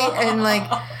too late and like,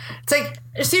 it's like,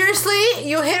 seriously?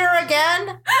 You hit her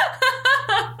again?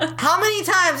 How many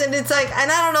times? And it's like,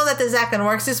 and I don't know that the Zat gun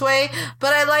works this way,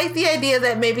 but I like the idea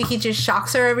that maybe he just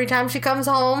shocks her every time she comes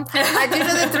home. I do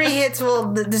know that 3 hits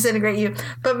will disintegrate you,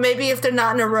 but maybe if they're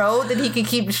not in a row, then he can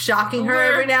keep shocking her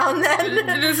every now and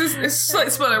then. This is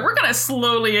slight spoiler. We're gonna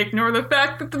slowly ignore the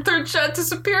fact that the third shot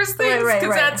disappears things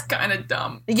because that's kind of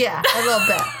dumb. Yeah, a little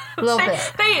bit. A little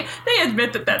bit. They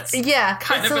admit that that's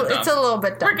kind of dumb. It's a little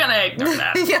bit dumb. We're gonna ignore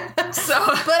that. Yeah. So,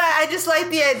 but I just like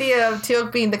the idea of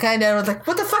Teal'c being the kind that was like,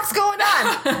 "What the fuck's going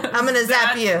on? I'm gonna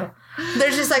zap you."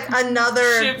 There's just like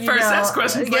another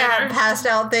passed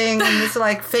out thing, and this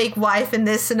like fake wife in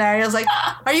this scenario is like,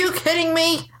 "Are you kidding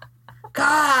me?"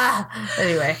 God.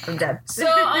 Anyway, I'm dead. So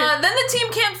then the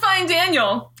team can't find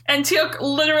Daniel. And Teal'c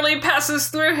literally passes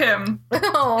through him as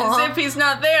if he's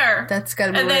not there. That's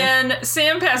gotta be weird. Then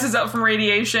Sam passes out from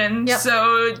radiation. Yep.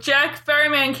 So Jack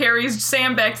Ferryman carries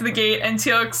Sam back to the gate and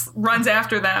Teal'c runs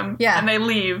after them. Yeah. And they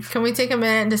leave. Can we take a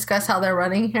minute and discuss how they're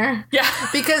running here? Yeah.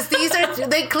 Because they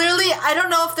clearly, I don't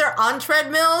know if they're on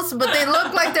treadmills, but they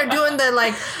look like they're doing the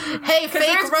like, hey,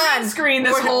 fake run. Screen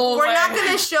we're not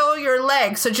going to show your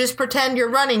legs, so just pretend you're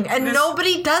running. And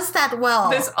nobody does that well.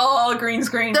 This all green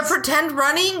screens. The pretend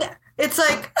running. It's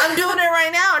like, I'm doing it right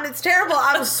now, and it's terrible.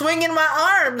 I'm swinging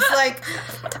my arms like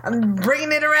I'm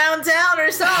bringing it around town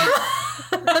or something.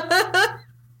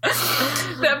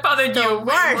 That bothered you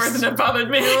way more than it bothered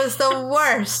me. It was the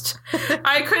worst.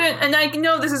 I couldn't, and I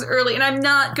know this is early, and I'm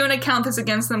not going to count this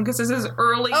against them because this is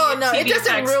early. Oh, no, TV it doesn't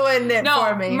effects. Ruin it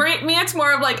for me. Me, it's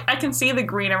more of like, I can see the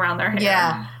green around their hair.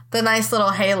 Yeah, the nice little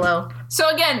halo. So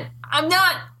again,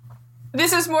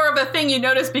 this is more of a thing you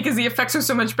notice because the effects are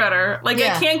so much better. Like,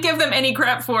 I can't give them any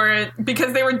crap for it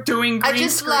because they were doing green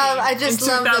screen. I just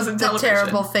love the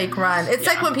terrible fake run. It's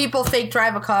like when people fake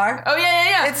drive a car. Oh,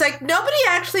 yeah. It's like nobody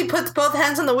actually puts both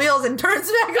hands on the wheels and turns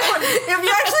back on. If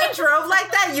you actually drove like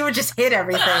that, you would just hit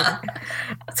everything.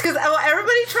 It's because,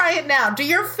 everybody try it now. Do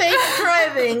your fake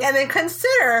driving and then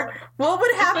consider what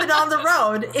would happen on the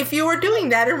road if you were doing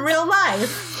that in real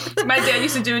life. My dad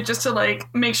used to do it just to,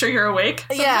 like, make sure you're awake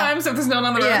sometimes if there's no one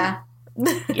on the road.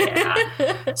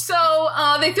 Yeah. So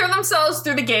they throw themselves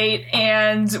through the gate,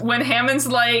 and when Hammond's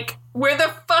like, where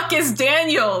the fuck is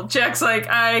Daniel? Jack's like,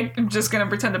 I'm just going to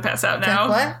pretend to pass out now.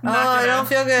 What? I don't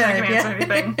feel good. Not going to answer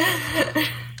anything.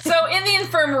 So in the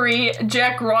infirmary,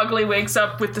 Jack groggily wakes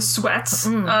up with the sweats.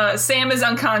 Sam is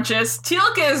unconscious.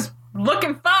 Teal'c is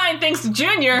looking fine thanks to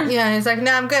Junior. Yeah, he's like,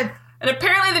 no, I'm good. And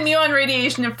apparently the muon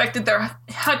radiation affected their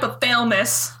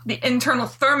hypothalamus, the internal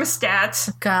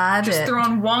thermostat. Just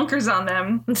throwing wonkers on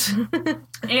them.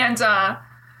 And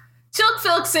Teal'c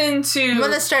filks into... I'm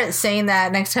going to start saying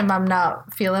that next time I'm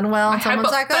not feeling well.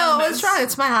 Someone's like, oh, what's wrong?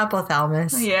 It's my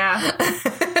hypothalamus. Yeah.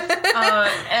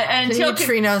 And the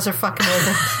neutrinos are fucking with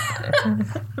it.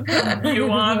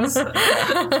 Muons.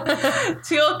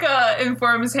 Teal'c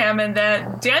informs Hammond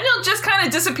that Daniel just kind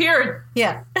of disappeared.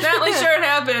 Yeah. Not really sure it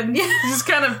happened. Yeah. He's just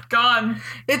kind of gone.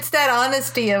 It's that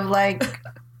honesty of like,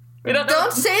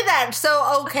 don't say that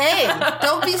so okay.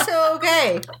 Don't be so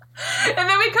okay. And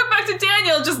then we come back to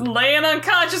Daniel just laying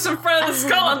unconscious in front of the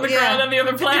skull on the ground on the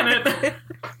other planet.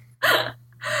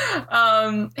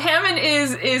 Hammond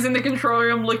is in the control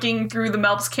room looking through the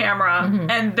Melps camera,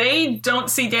 and they don't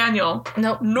see Daniel.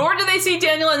 Nope. Nor do they see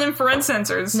Daniel in infrared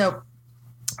sensors. Nope.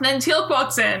 Then Teal'c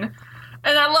walks in, and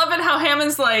I love it how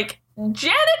Hammond's like,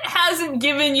 Janet hasn't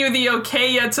given you the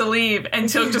okay yet to leave, and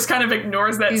Teal'c just kind of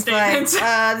ignores that statement.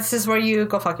 Like, this is where you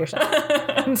go fuck yourself.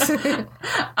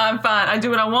 I'm fine. I do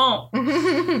what I want.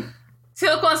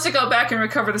 Teal'c wants to go back and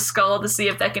recover the skull to see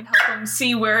if that can help him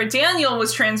see where Daniel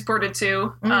was transported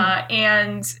to.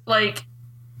 And, like,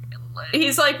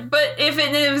 he's like, but if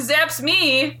it zaps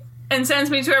me and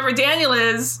sends me to wherever Daniel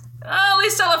is, at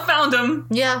least I'll have found him.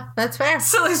 Yeah, that's fair.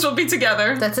 So at least we'll be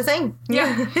together. That's a thing.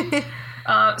 Yeah.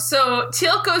 So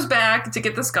Teal'c goes back to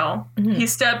get the skull. He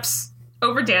steps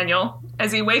over Daniel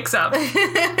as he wakes up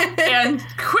and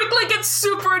quickly gets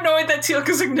super annoyed that Teal'c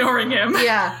is ignoring him.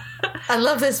 Yeah. I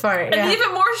love this part. And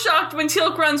even more shocked when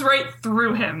Teal'c runs right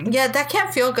through him. Yeah, that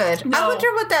can't feel good. No. I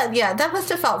wonder what that must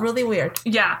have felt really weird.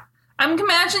 Yeah. I'm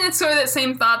imagining it's sort of that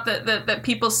same thought that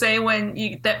people say when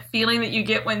that feeling that you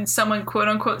get when someone quote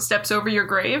unquote steps over your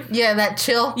grave. Yeah, that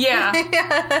chill. Yeah.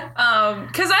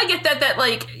 Because I get that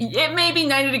like it may be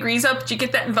 90 degrees up, but you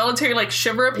get that involuntary like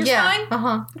shiver up your spine.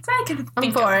 That's what I can think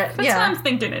I'm for of. it. That's what I'm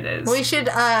thinking it is. We should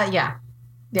Yeah,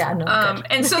 no. Good.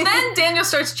 And so then Daniel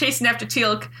starts chasing after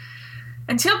Teal'c,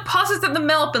 and Teal'c pauses at the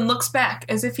Melp and looks back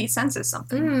as if he senses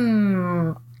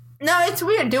something. No, it's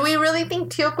weird. Do we really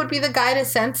think Teal'c would be the guy to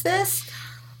sense this?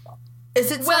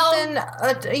 Is it something,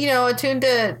 attuned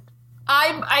to...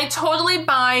 I totally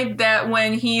buy that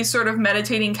when he's sort of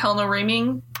meditating Kelno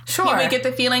reaming, he would get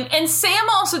the feeling. And Sam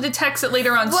also detects it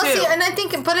later on, too. See, and I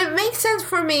think... But it makes sense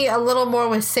for me a little more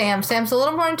with Sam. Sam's a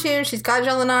little more in tune. She's got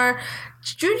Jelinar.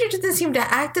 Junior doesn't seem to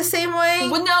act the same way.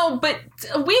 Well, no, but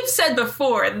we've said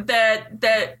before that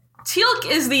Teal'c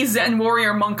is the Zen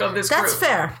warrior monk of this group. That's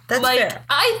fair. That's fair.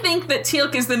 I think that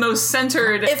Teal'c is the most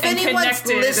centered and connected. If anyone's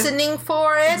listening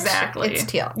for it, exactly, it's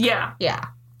Teal'c. Yeah. Yeah.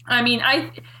 I mean, I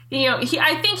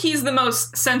think he's the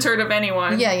most centered of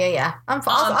anyone. Yeah.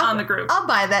 On the group. I'll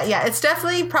buy that. Yeah, it's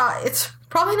definitely it's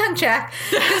probably not Jack,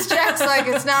 because Jack's like,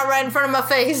 it's not right in front of my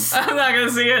face. I'm not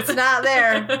gonna see it. It's not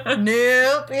there.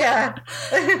 Nope. Yeah.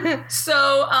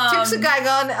 So Jack's the guy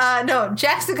going.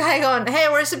 Jack's the guy going, hey,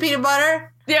 where's the peanut butter?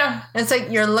 Yeah. And it's like,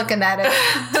 you're looking at it.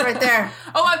 It's right there.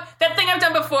 That thing I've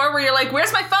done before where you're like,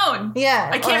 where's my phone? Yeah.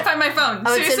 I can't find my phone.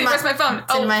 Seriously, where's my phone?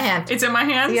 It's in my hand. It's in my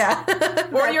hand? Yeah.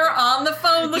 Or you're on the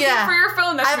phone looking for your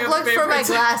phone. That's I've looked for my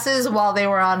glasses while they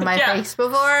were on my face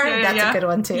before. That's a good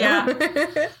one, too.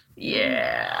 Yeah.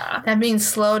 Yeah. That means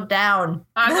slowed down.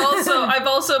 I've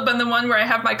also been the one where I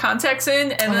have my contacts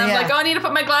in, and then I'm like, I need to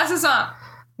put my glasses on.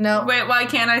 No. Wait, why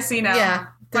can't I see now? Yeah.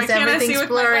 Why can't I see with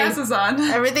blurry. my glasses on?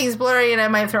 Everything's blurry and I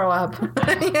might throw up.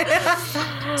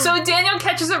 So Daniel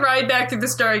catches a ride back through the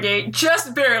Stargate,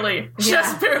 just barely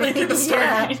through the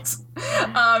Stargate.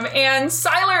 And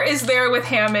Sylar is there with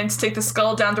Hammond to take the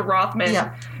skull down to Rothman.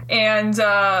 Yeah. And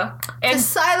the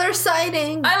Sylar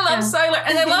sighting. I love Sylar,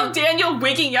 and I love Daniel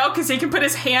wigging out because he can put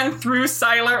his hand through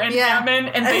Sylar and Hammond,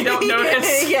 and they don't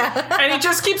notice. And he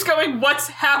just keeps going, "What's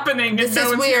happening?" This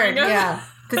is weird. Yeah.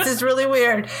 This is really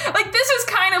weird. Like, this is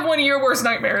kind of one of your worst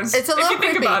nightmares. It's a little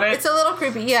creepy. Think about it. It's a little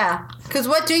creepy, yeah. Because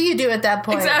what do you do at that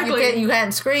point? Exactly. You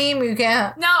can't scream, you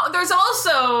can't... Now, there's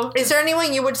also... Is there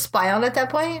anyone you would spy on at that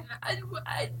point?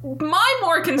 My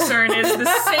more concern is the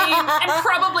same, and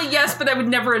probably yes, but I would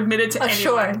never admit it to anyone.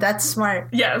 Sure, that's smart.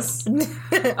 Yes.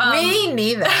 Me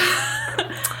neither.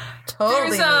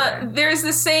 Totally There's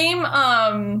the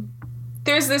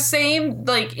same,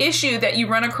 like, issue that you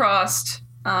run across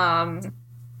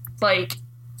like,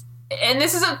 and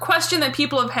this is a question that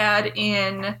people have had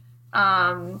in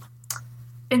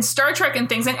Star Trek and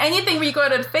things, and anything where you go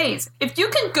out of phase. If you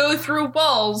can go through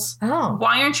walls,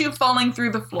 why aren't you falling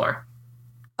through the floor?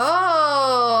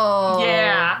 Oh.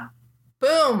 Yeah.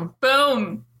 Boom.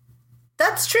 Boom.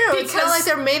 That's true. It's not like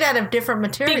they're made out of different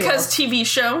materials. Because TV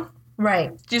show.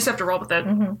 Right. You just have to roll with it.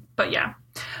 Mm-hmm. But yeah.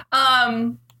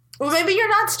 Well, maybe you're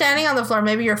not standing on the floor.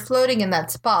 Maybe you're floating in that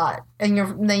spot, and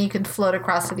then you can float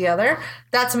across to the other.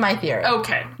 That's my theory.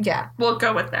 Okay. Yeah. We'll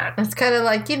go with that. It's kind of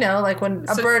like, like when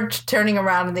a bird turning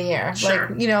around in the air. Sure.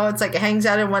 Like, it's like it hangs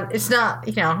out in one. It's not,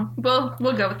 We'll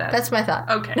go with that. That's my thought.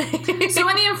 Okay. So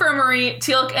in the infirmary,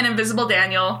 Teal'c and Invisible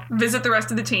Daniel visit the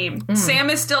rest of the team. Sam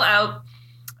is still out,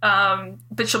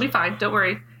 but she'll be fine. Don't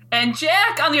worry. And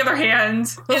Jack, on the other hand,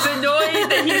 is annoyed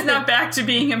that he's not back to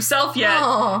being himself yet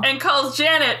and calls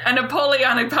Janet a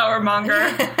Napoleonic power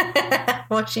monger.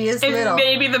 Well, she is it's little.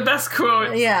 Maybe the best quote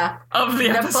of the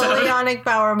episode. Napoleonic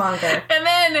power monger. And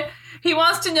then he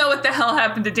wants to know what the hell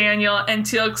happened to Daniel, and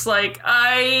Teal'c's like,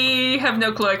 I have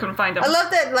no clue. I couldn't find him. I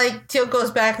love that, Teal'c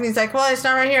goes back and he's like, well, it's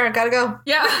not right here. I gotta go.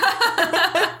 Yeah.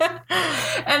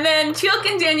 And then Teal'c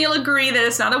and Daniel agree that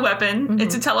it's not a weapon. Mm-hmm.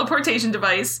 It's a teleportation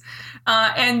device.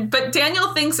 But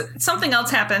Daniel thinks something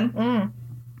else happened.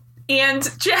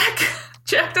 And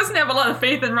Jack doesn't have a lot of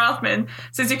faith in Rothman,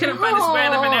 says he couldn't find his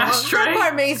random an ashtray. That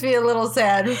part makes me a little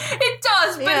sad. It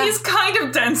does, but he's kind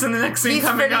of dense in the next scene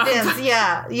coming up. He's pretty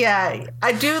dense, yeah.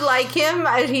 I do like him.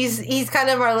 He's kind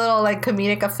of our little,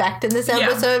 comedic effect in this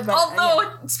episode. But,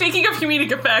 although, speaking of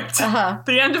comedic effect,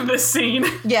 the end of this scene.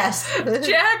 Yes.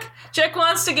 Jack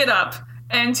wants to get up.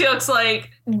 And Teal'c's like,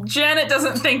 Janet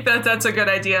doesn't think that that's a good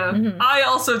idea. Mm-hmm. I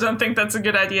also don't think that's a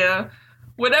good idea.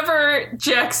 Whatever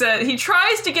Jack said, he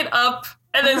tries to get up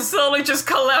and then slowly just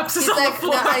collapses on the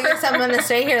floor. No, I guess I'm going to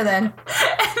stay here then. And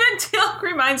then Teal'c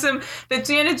reminds him that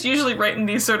Janet's usually right in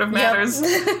these sort of matters.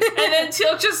 Yep. And then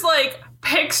Teal'c just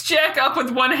picks Jack up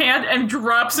with one hand and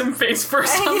drops him face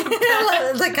first on the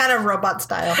bed. Like kind of robot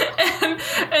style.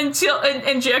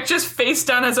 And Jack just face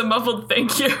down as a muffled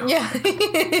thank you. Yeah.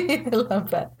 I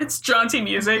love that. It's jaunty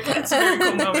music. It's a very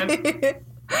cool moment.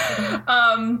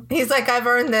 He's like, I've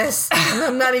earned this.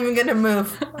 I'm not even going to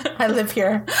move. I live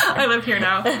here. I live here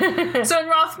now. So in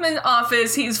Rothman's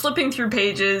office, he's flipping through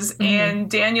pages, and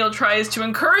Daniel tries to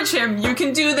encourage him. You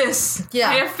can do this. Yeah.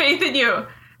 I have faith in you.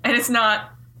 And it's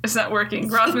not working.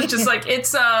 Rothman's just like,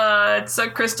 it's a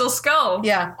crystal skull.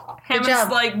 Yeah.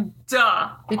 Hammond's like, duh.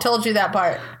 We told you that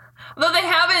part. Though they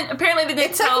haven't, apparently they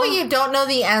didn't It's like when you don't know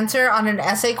the answer on an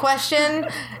essay question,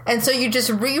 and so you just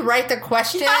rewrite the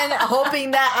question,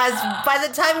 hoping that by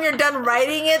the time you're done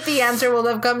writing it, the answer will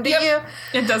have come to you.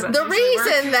 It doesn't. The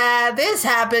reason that this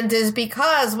happened is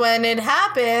because when it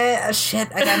happened...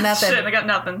 Shit, I got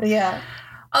nothing. Yeah.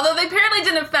 Although they apparently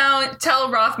didn't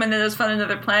tell Rothman that it was found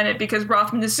another planet because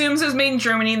Rothman assumes it was made in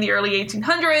Germany in the early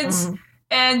 1800s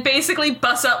and basically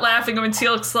busts out laughing when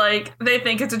Teal'c's like, they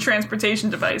think it's a transportation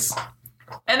device.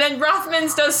 And then Rothman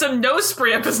does some nose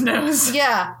spray up his nose.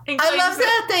 Yeah. I love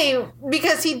that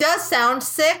because he does sound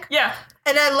sick. Yeah.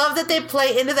 And I love that they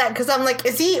play into that because I'm like,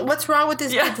 what's wrong with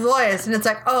this kid's voice? And it's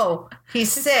like, oh,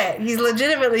 he's sick. He's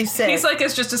legitimately sick. He's like,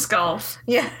 it's just a skull.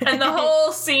 Yeah. And the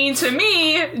whole scene, to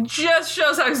me, just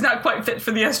shows how he's not quite fit for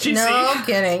the SGC. No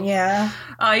kidding, yeah.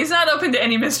 He's not open to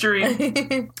any mystery.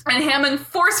 And Hammond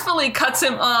forcefully cuts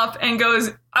him off and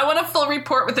goes, I want a full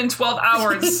report within 12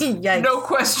 hours. No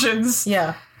questions.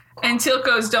 Yeah. And Teal'c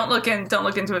goes, don't look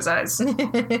into his eyes. And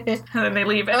then they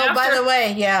leave. And by the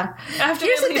way, yeah.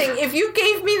 Here's the thing. If you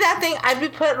gave me that thing, I'd be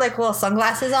put little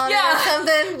sunglasses on or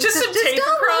something. Just tape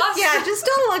across. Just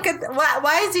don't look at...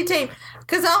 Why is he taped?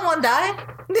 Because I don't want to die.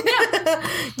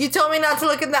 Yeah. You told me not to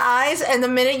look in the eyes, and the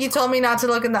minute you told me not to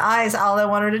look in the eyes, all I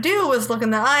wanted to do was look in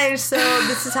the eyes, so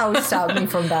this is how we stopped me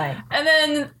from dying. And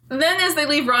then as they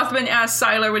leave, Rothman asks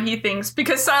Siler what he thinks,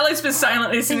 because Siler's been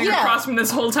silently sitting across from this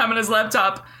whole time on his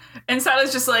laptop. And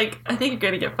Siler's just like, I think you're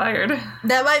going to get fired.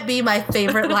 That might be my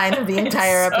favorite line of the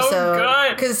entire episode. So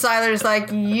good. Because Siler's like,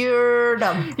 you're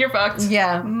dumb. You're fucked.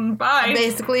 Yeah. Bye.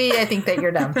 Basically, I think that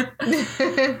you're dumb.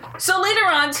 So later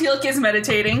on, Teal'c is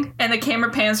meditating, and the camera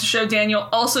pans to show Daniel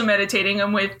also meditating,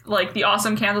 and with the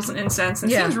awesome candles and incense.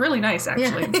 And it seems really nice,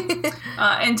 actually.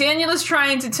 Yeah. And Daniel is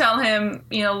trying to tell him,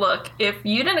 look, if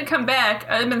you didn't come back,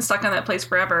 I'd have been stuck on that place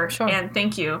forever. Sure. And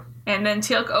thank you. And then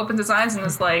Teal'c opens his eyes and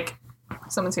is like,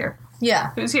 someone's here.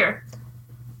 Yeah. Who's here?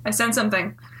 I sent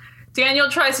something. Daniel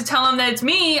tries to tell him that it's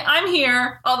me. I'm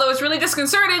here. Although it's really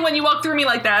disconcerting when you walk through me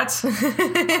like that.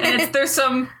 And there's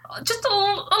just a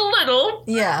little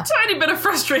tiny bit of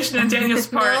frustration on Daniel's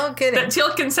part. No kidding. That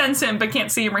Teal'c can sense him but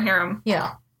can't see him or hear him.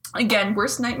 Yeah. Again,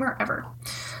 worst nightmare ever.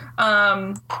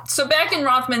 So back in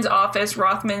Rothman's office,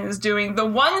 Rothman is doing the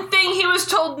one thing he was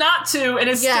told not to, and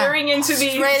is staring into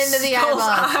the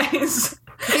eyes.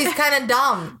 He's kind of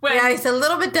dumb. He's a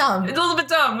little bit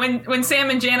dumb. When Sam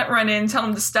and Janet run in, tell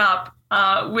him to stop.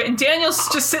 And Daniel's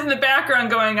just sitting in the background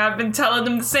going, I've been telling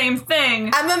them the same thing.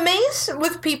 I'm amazed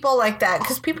with people like that,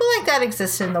 because people like that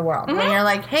exist in the world. When you're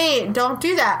like, hey, don't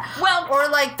do that. Well, or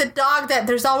like the dog that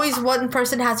there's always one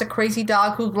person has a crazy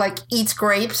dog who like eats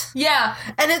grapes. Yeah.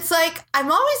 And it's like, I'm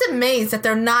always amazed that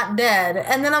they're not dead.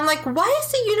 And then I'm like, why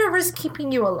is the universe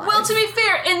keeping you alive? Well, to be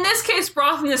fair, in this case,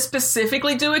 Rothman is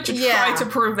specifically do it to try to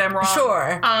prove them wrong.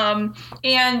 Sure.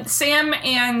 And Sam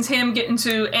and him get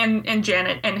into, and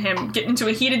Janet and him get into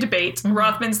a heated debate.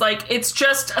 Rothman's like, it's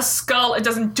just a skull, it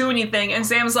doesn't do anything. And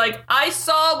Sam's like, I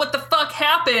saw what the fuck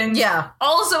happened. Yeah.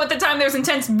 Also, at the time, there's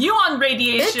intense muon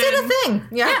radiation. It did a thing.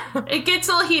 Yeah. It gets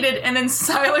a little heated, and then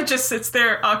Skylar just sits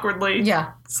there awkwardly.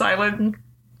 Yeah. Silent.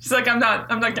 She's like, I'm not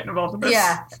getting involved in this.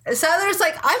 Yeah. Skylar's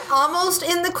like, I'm almost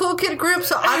in the cool kid group,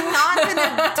 so I'm not going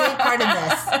to take part in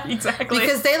this. Exactly.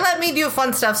 Because they let me do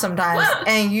fun stuff sometimes,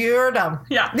 and you're dumb.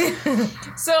 Yeah.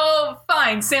 So,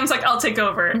 fine. Sam's like, I'll take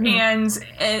over. And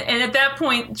at that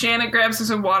point, Janet grabs her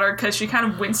some water because she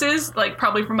kind of winces, like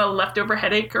probably from a leftover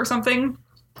headache or something.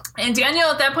 And Daniel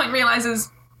at that point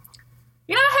realizes,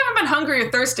 I haven't been hungry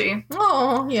or thirsty.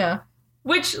 Oh, yeah.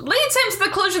 Which leads him to the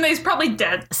conclusion that he's probably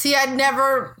dead. See, I'd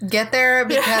never get there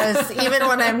because even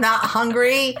when I'm not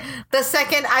hungry, the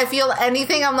second I feel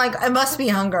anything, I'm like, I must be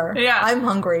hunger. Yeah. I'm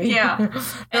hungry. Yeah.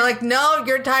 They're like, no,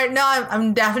 you're tired. No,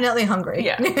 I'm definitely hungry.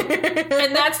 Yeah.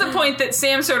 And that's the point that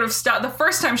Sam sort of stopped. The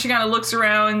first time she kind of looks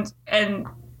around and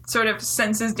sort of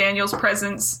senses Daniel's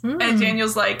presence. And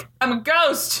Daniel's like, I'm a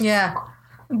ghost. Yeah.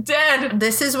 Dead.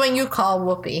 This is when you call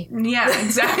Whoopi. Yeah,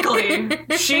 exactly.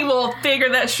 She will figure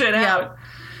that shit out.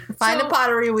 Find a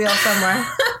pottery wheel somewhere.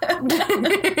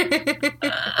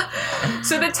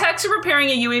 So the techs are preparing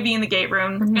a UAV in the gate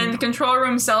room. In the control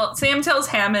room, Sam tells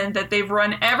Hammond that they've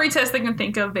run every test they can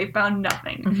think of. They found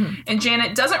nothing. And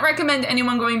Janet doesn't recommend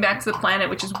anyone going back to the planet,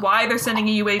 which is why they're sending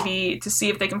a UAV to see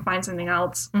if they can find something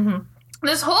else.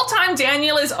 This whole time,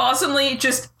 Daniel is awesomely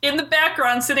just in the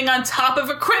background, sitting on top of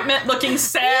equipment, looking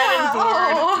sad and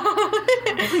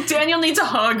bored. Daniel needs a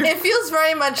hug. It feels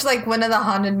very much like one of the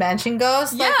Haunted Mansion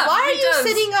ghosts. Like, Yeah, why are it you does.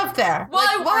 sitting up there?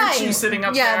 Why Like, weren't you sitting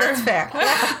up there? Yeah, that's fair.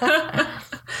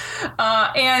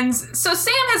 Yeah. And so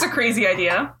Sam has a crazy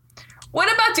idea.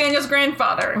 What about Daniel's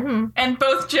grandfather? And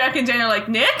both Jack and Daniel are like,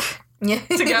 Nick?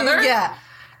 Together? Yeah.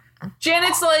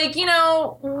 Janet's like, I've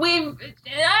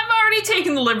already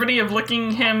taken the liberty of looking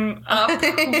him up.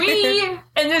 And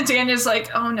then Daniel's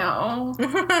like, oh no.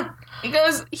 He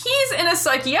goes, he's in a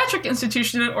psychiatric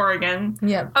institution in Oregon.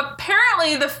 Yep.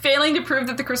 Apparently, the failing to prove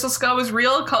that the crystal skull was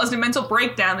real caused a mental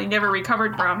breakdown that he never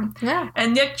recovered from. Yeah.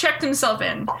 And Nick checked himself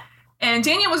in. And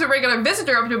Daniel was a regular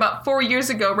visitor up to about 4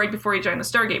 years ago, right before he joined the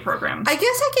Stargate program. I guess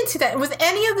I can see that. With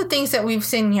any of the things that we've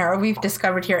seen here, or we've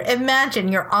discovered here,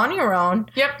 imagine you're on your own.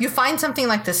 Yep. You find something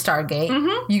like the Stargate.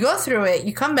 You go through it.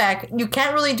 You come back. You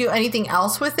can't really do anything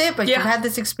else with it, but you've had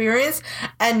this experience,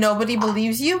 and nobody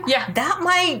believes you. Yeah. That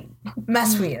might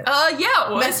mess with you. Yeah,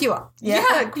 it would. Mess you up.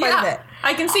 Yeah, quite a bit.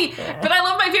 I can see. But I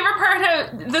love my favorite part how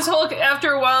this whole,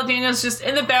 after a while, Daniel's just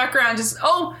in the background, just,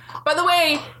 oh, by the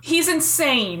way, he's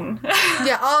insane.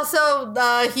 Yeah, also,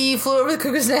 he flew over the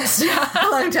cuckoo's nest a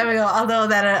long time ago, although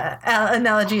that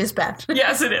analogy is bad.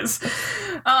 Yes, it is.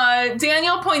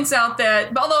 Daniel points out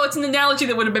that, although it's an analogy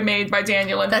that would have been made by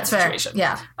Daniel in that situation.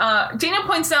 Yeah. Daniel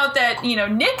points out that,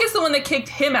 Nick is the one that kicked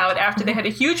him out after they had a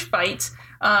huge fight.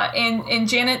 And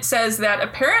Janet says that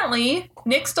apparently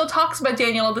Nick still talks about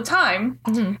Daniel all the time,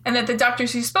 and that the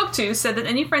doctors he spoke to said that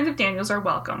any friends of Daniel's are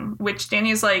welcome, which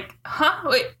Daniel's like, huh?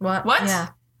 Wait, what? Yeah.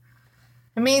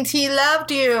 It means he loved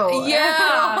you.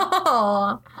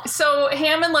 Yeah. So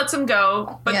Hammond lets him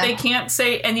go, but they can't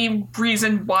say any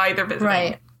reason why they're visiting.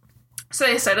 Right. So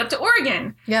they set up to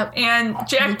Oregon. Yep. And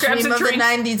Jack grabs a drink. The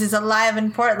dream of the 90s is alive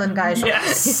in Portland, guys.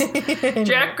 Yes.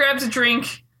 Jack grabs a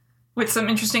drink with some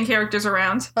interesting characters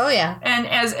around. Oh, yeah. And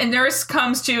as a nurse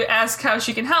comes to ask how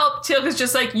she can help, Teal'c's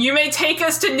just like, you may take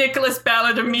us to Nicholas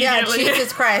Ballard immediately. Yeah,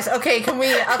 Jesus Christ. Okay, a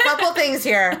couple things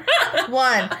here.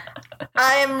 One,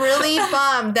 I am really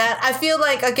bummed that I feel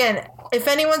like, again, if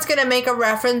anyone's going to make a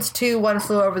reference to One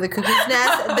Flew Over the Cuckoo's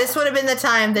Nest, this would have been the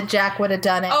time that Jack would have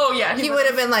done it. Oh, yeah. He would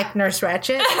have been like Nurse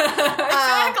Ratched.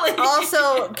 Exactly.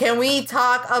 Also, can we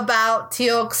talk about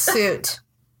Teal'c's suit?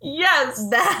 Yes.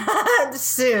 That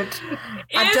suit.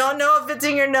 I don't know if it's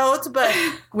in your notes, but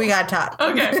we got to talk.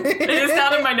 Okay. It is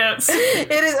not in my notes. It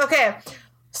is. Okay.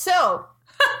 So,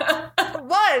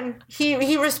 One,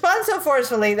 he responds so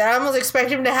forcefully that I almost expect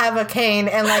him to have a cane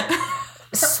and like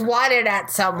swat it at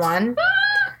someone.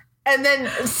 And then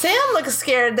Sam looks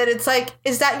scared that it's like,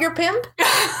 is that your pimp?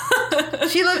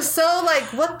 She looks so like,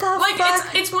 what the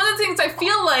fuck? It's one of the things I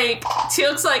feel like she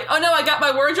looks like, oh no, I got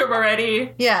my wardrobe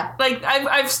already. Yeah. Like,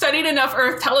 I've studied enough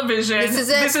Earth television. This is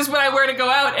it. This is what I wear to go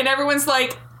out. And everyone's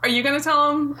like, are you going to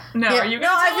tell him? No. Yeah. Are you going to No,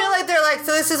 tell I him? feel like they're like,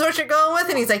 so this is what you're going with?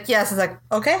 And he's like, yes. It's like,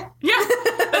 okay. Yeah.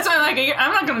 That's why I'm like,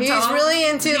 I'm not going to tell him. He's really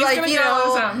into like, you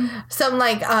know, some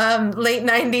like late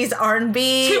 90s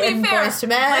R&B and Boyz II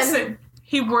Men. Listen,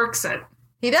 he works it.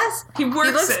 He does. He works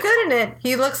it. He looks good in it.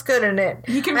 He looks good in it.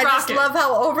 He can I rock just it. love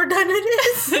how overdone it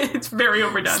is. It's very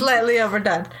overdone. Slightly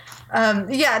overdone.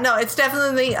 Yeah, no, it's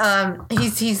definitely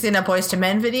he's in a Boyz II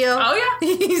Men video. Oh yeah.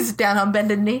 He's down on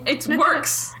bended knee. It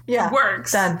works. Yeah. It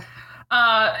works. Done.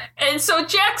 And so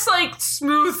Jack's like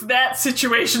smoothed that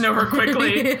situation over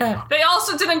quickly. Yeah. They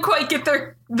also didn't quite get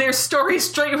their story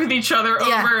straight with each other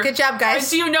over. Good job, guys.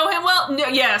 Do you know him well? No,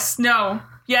 yes. No.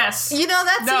 Yes. You know,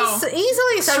 that's No.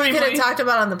 easily something we could have Extremely. talked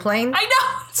about on the plane. I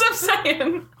know. That's what I'm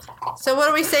saying. So what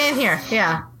are we saying here?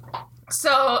 Yeah.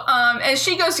 So, as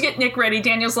she goes to get Nick ready,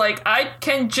 Daniel's like, I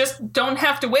don't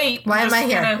have to wait. Why am I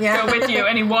here? I'm just Yeah. gonna go with you.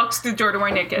 And he walks through the door to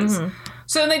where Nick is. Mm-hmm.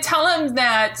 So they tell him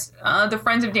that the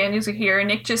friends of Daniel's are here, and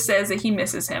Nick just says that he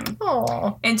misses him.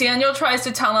 Oh. And Daniel tries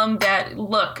to tell him that,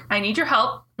 look, I need your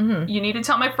help. Mm-hmm. You need to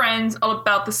tell my friends all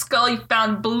about the skull you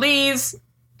found.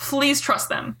 Please trust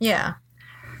them. Yeah.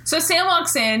 So Sam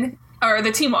walks in, or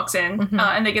the team walks in, Mm-hmm.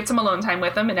 and they get some alone time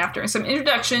with him. And after some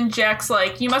introduction, Jack's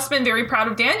like, you must have been very proud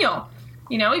of Daniel.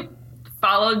 You know, he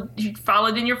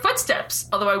followed in your footsteps.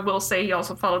 Although I will say he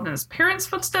also followed in his parents'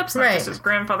 footsteps, not Right. just his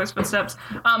grandfather's footsteps.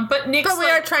 But Nick's But we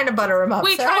are trying to butter him up.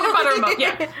 we so. tried to butter him up,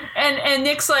 yeah. And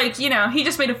Nick's like, you know, he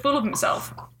just made a fool of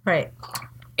himself. Right.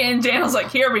 And Daniel's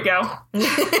like, here we go.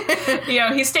 You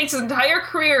know, he staked his entire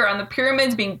career on the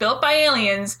pyramids being built by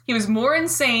aliens. He was more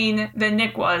insane than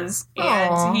Nick was. And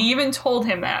Aw. he even told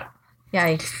him that.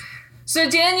 Yikes. So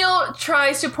Daniel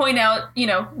tries to point out, you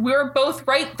know, we're both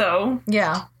right, though.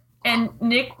 Yeah. And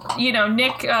Nick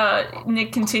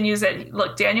continues that,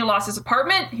 look, Daniel lost his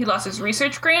apartment. He lost his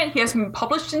research grant. He hasn't been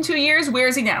published in 2 years. Where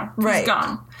is he now? Right. He's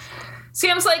gone.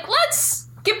 Sam's like, let's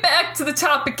get back to the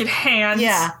topic at hand.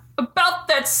 Yeah. About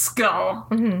that skull.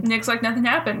 Mm-hmm. Nick's like, nothing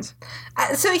happened.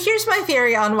 So here's my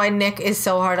theory on why Nick is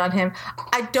so hard on him.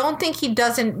 I don't think he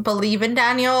doesn't believe in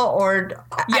Daniel, or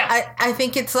Yeah. I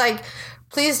think it's like,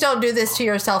 please don't do this to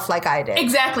yourself like I did.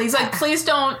 Exactly. He's like, please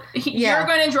don't. Yeah. You're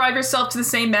going to drive yourself to the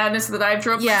same madness that I've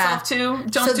drove myself to.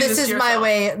 Don't so do this this is to my yourself.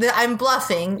 way. I'm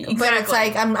bluffing, but it's Exactly.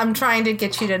 like I'm trying to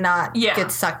get you to not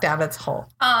get sucked down its hole.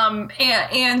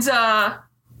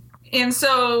 And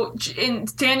so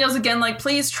Daniel's again like,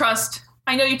 please trust.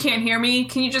 I know you can't hear me.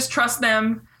 Can you just trust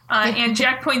them? And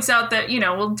Jack points out that, you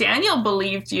know, well, Daniel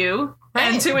believed you.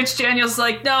 Right. And to which Daniel's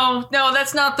like, no,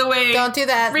 that's not the way. Don't do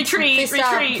that. Retreat.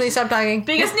 Please stop talking.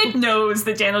 Because Nick knows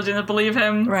that Daniel didn't believe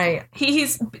him. Right.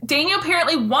 Daniel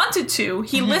apparently wanted to.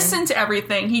 He listened to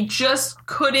everything. He just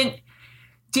couldn't.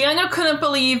 Daniel couldn't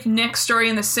believe Nick's story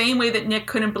in the same way that Nick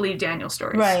couldn't believe Daniel's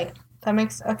story. Right. That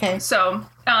makes okay. So,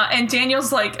 and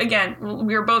Daniel's like, again,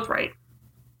 we were both right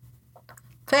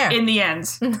Fair. in the end,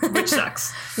 which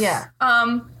sucks. Yeah.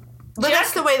 But Jack-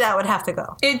 that's the way that would have to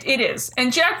go. It is.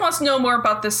 And Jack wants to know more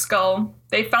about this skull.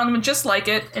 They found one just like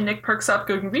it, and Nick perks up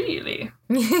going, really?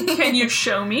 Can you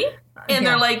show me? And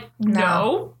they're like,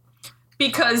 no.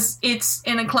 Because it's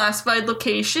in a classified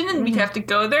location, and we'd have to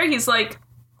go there. He's like,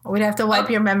 We'd have to wipe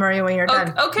your memory when you're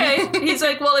done. okay. He's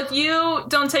like, well, if you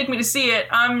don't take me to see it,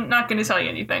 I'm not going to tell you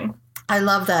anything. I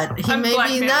love that. He I'm may be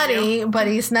blackmailing nutty, you. but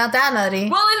he's not that nutty.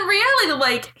 Well, in reality,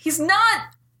 like, he's not,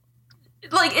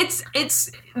 like, it's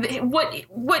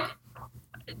what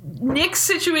Nick's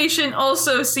situation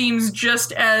also seems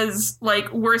just as,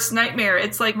 like, worst nightmare.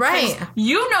 It's like, Right.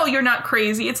 you know you're not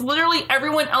crazy. It's literally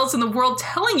everyone else in the world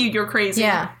telling you you're crazy.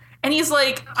 Yeah. And he's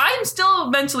like, I'm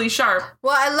still mentally sharp.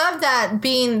 Well, I love that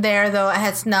being there, though,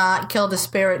 has not killed his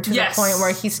spirit to Yes. the point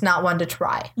where he's not one to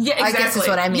try. Yeah, exactly. I guess is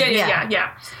what I mean.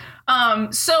 Yeah.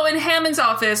 So in Hammond's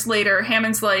office later,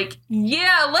 Hammond's like,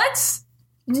 yeah, let's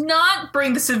not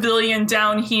bring the civilian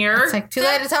down here. It's like, too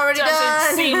late, it's already doesn't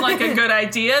done. seem like a good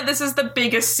idea. This is the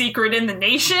biggest secret in the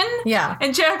nation. Yeah.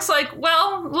 And Jack's like,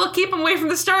 well, we'll keep him away from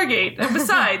the Stargate. And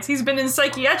besides, he's been in a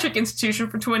psychiatric institution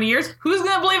for 20 years. Who's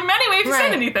going to believe him anyway if he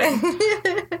said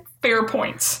anything? Fair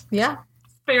points. Yeah.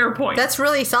 Fair point. That's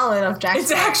really solid of Jack's.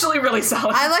 It's actually really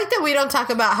solid. I like that we don't talk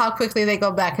about how quickly they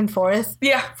go back and forth.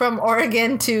 Yeah. From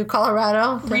Oregon to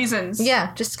Colorado. Reasons.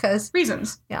 Yeah, just because.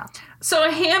 Reasons. Yeah. So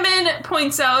Hammond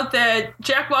points out that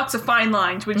Jack walks a fine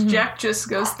line, to which Jack just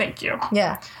goes, thank you.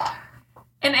 Yeah.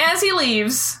 And as he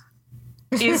leaves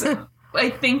is, I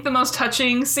think, the most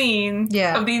touching scene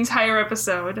of the entire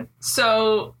episode.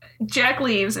 So Jack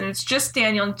leaves, and it's just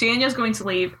Daniel. Daniel's going to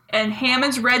leave, and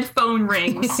Hammond's red phone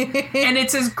rings. And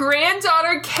it's his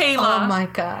granddaughter, Kayla. Oh, my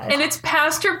God. And it's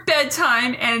past her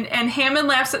bedtime, and Hammond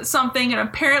laughs at something, and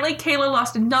apparently Kayla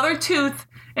lost another tooth.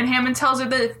 And Hammond tells her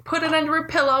that put it under her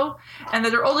pillow, and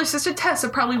that her older sister Tessa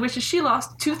probably wishes she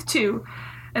lost a tooth too.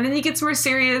 And then he gets more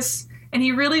serious, and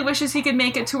he really wishes he could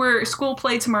make it to her school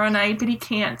play tomorrow night, but he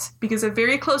can't, because a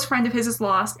very close friend of his is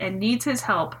lost and needs his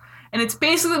help. And it's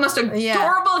basically the most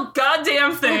adorable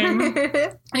goddamn thing.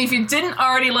 And if you didn't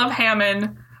already love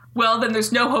Hammond, well, then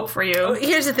there's no hope for you.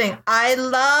 Here's the thing. I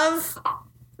love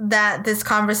that this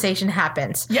conversation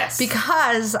happens. Yes.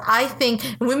 Because I think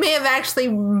we may have actually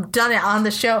done it on the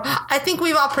show. I think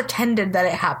we've all pretended that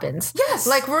it happens. Yes.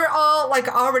 Like, we're all, like,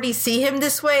 already see him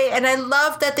this way, and I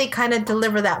love that they kind of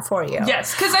deliver that for you.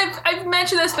 Yes, because I've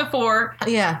mentioned this before.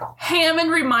 Yeah.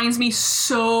 Hammond reminds me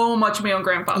so much of my own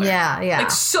grandfather. Yeah, yeah. Like,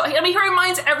 so, I mean, he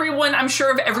reminds everyone, I'm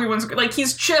sure, of everyone's, like,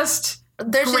 he's just...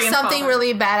 There's just something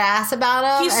really badass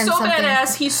about him. He's so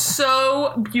badass. He's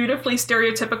so beautifully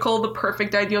stereotypical, the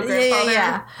perfect ideal grandfather.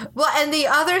 Yeah. Well, and the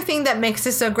other thing that makes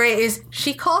this so great is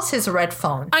she calls his red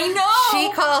phone. I know!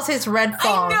 She calls his red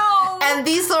phone. I know! And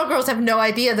these little girls have no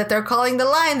idea that they're calling the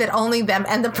line that only them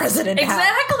and the president have.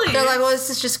 Exactly! They're like, well,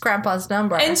 this is just Grandpa's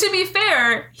number. And to be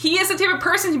fair, he is the type of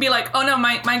person to be like, oh no,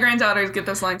 my granddaughters get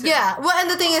this line too. Yeah. Well,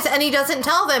 and the thing is, and he doesn't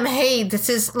tell them, hey, this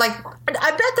is like,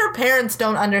 I bet their parents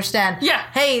don't understand. Yeah.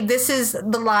 Hey, this is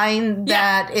the line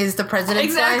that is the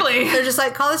president's line. They're just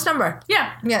like, call this number.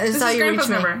 Yeah. Yeah, this is how you reach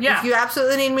me. Number. Yeah. If you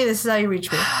absolutely need me, this is how you reach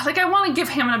me. Like, I want to give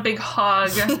Hammond a big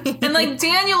hug. And, like,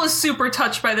 Daniel is super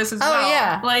touched by this as well. Oh,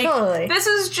 yeah. Like, totally. This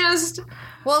is just...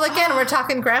 Well, again, we're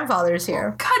talking grandfathers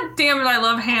here. God damn it, I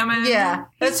love Hammond. Yeah.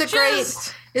 It's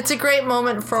a great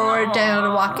moment for Daniel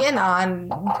to walk in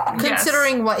on,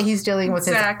 considering what he's dealing with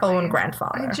his own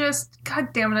grandfather.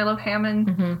 God damn it, I love Hammond.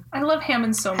 Mm-hmm. I love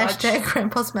Hammond so much. Hashtag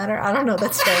grandpas matter. I don't know,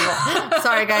 that's terrible.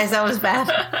 Sorry, guys, that was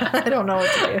bad. I don't know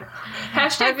what to do.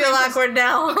 Hashtag I feel awkward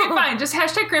now. Okay, fine. Just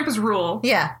hashtag grandpa's rule.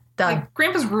 Yeah. Done. Like,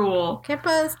 grandpa's rule.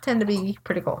 Grandpas tend to be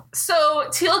pretty cool. So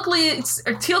Teal'c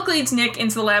leads Nick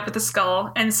into the lab with the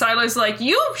skull, and Silo's like,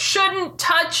 you shouldn't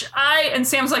touch and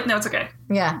Sam's like, no, it's okay.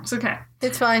 Yeah. It's okay.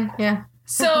 It's fine, yeah.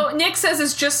 So Nick says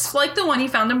it's just like the one he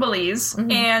found in Belize,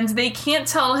 and they can't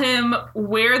tell him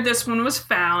where this one was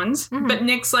found, but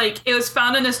Nick's like, it was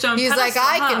found in a stone pedestal. He's like,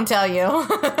 I can tell you.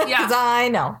 Because I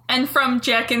know. And from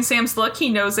Jack and Sam's look, he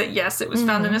knows that, yes, it was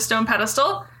found in a stone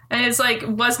pedestal. And it's like,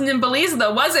 wasn't in Belize,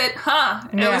 though, was it? Huh?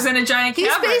 It was in a giant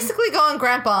cavern. He's basically going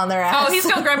grandpa on their ass. Oh, he's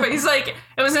going grandpa. He's like,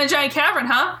 it was in a giant cavern,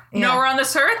 huh? Yeah. Nowhere on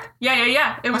this earth?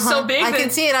 Yeah. It was so big I can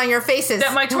see it on your faces.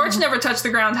 that my torch never touched the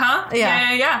ground, huh?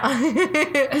 Yeah.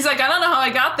 He's like, I don't know how I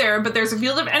got there, but there's a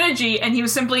field of energy, and he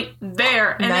was simply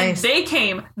there. And then they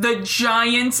came, the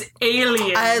giant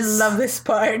aliens. I love this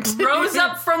part. Rose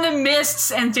up from the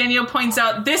mists, and Daniel points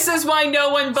out, this is why no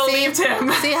one believed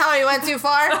him. See how he went too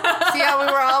far? See how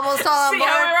we were almost all on board? See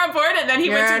how we were on board, and then he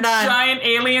went to giant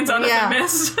aliens out of the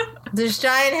mist. There's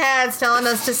giant hats telling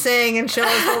us to sing and show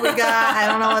us what we got. I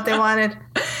don't know what they wanted.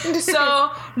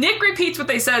 So Nick repeats what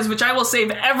they says, which I will save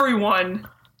everyone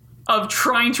of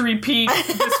trying to repeat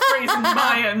this phrase in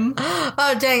Mayan.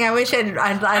 Oh, dang. I wish I'd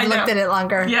looked at it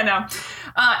longer. Yeah, no.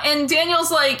 And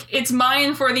Daniel's like, it's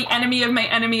Mayan for the enemy of my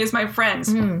enemy is my friends.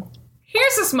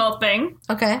 Here's a small thing.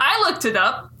 Okay. I looked it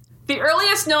up. The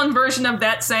earliest known version of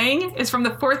that saying is from the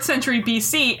 4th century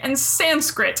BC in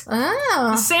Sanskrit.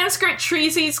 Oh. The Sanskrit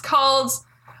treatise called...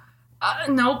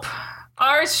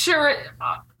 Arthashastra?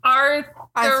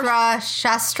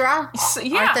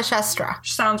 Yeah. Arthashastra.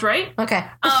 Sounds right. Okay.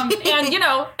 And,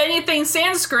 anything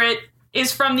Sanskrit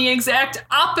is from the exact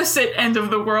opposite end of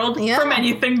the world from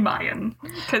anything Mayan.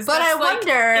 But I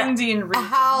wonder Indian region.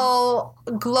 how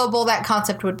global that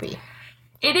concept would be.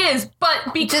 It is,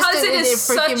 but because it is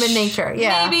for human nature,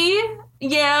 maybe,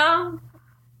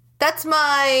 that's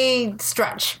my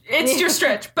stretch. It's your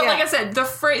stretch, but like I said,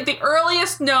 the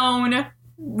earliest known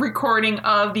recording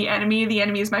of the enemy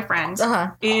is my friend,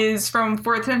 is from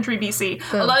 4th century BC.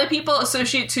 A lot of people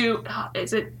associate to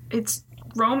it's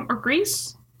Rome or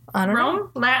Greece? I don't know. Rome,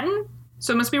 Latin,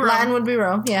 so it must be Rome. Latin would be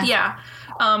Rome, yeah.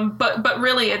 But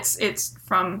really, it's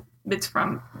from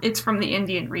the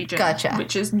Indian region, gotcha,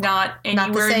 which is not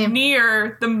anywhere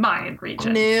near the Mayan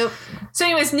region. Nope. So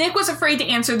anyways, Nick was afraid to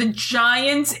answer the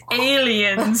giant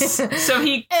aliens. So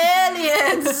he...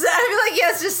 Aliens! I feel like he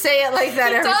has to say it like that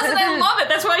he every does, time. and I love it.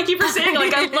 That's why I keep saying it.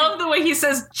 Like, I love the way he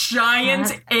says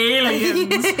giant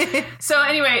aliens. So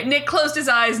anyway, Nick closed his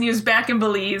eyes and he was back in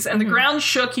Belize, and the ground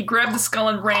shook. He grabbed the skull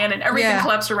and ran, and everything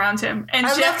collapsed around him. And I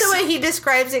love the way he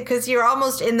describes it, because you're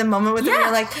almost in the moment with it.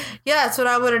 You're like, yeah, that's what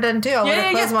I would have done too. I would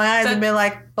have closed my eyes and been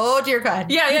like, oh dear God.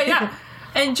 Yeah.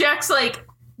 And Jack's like,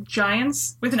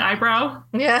 giants with an eyebrow?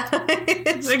 Yeah.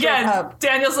 Again,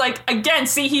 Daniel's like,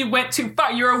 see, he went too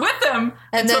far. You were with him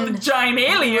until the giant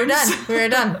aliens. We're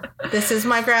done. This is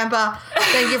my grandpa.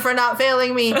 Thank you for not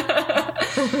failing me.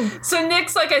 So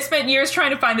Nick's like, I spent years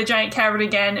trying to find the giant cavern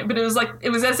again, but it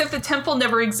was as if the temple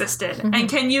never existed. Mm-hmm. And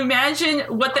can you imagine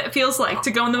what that feels like,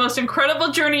 to go on the most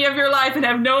incredible journey of your life and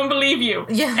have no one believe you?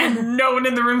 Yeah. And no one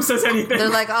in the room says anything. They're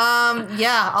like,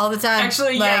 yeah, all the time.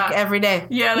 Actually, like, every day.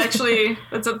 Yeah, actually,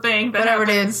 that's a thing that whatever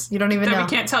happens, it is, you don't even know. We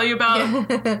can't tell you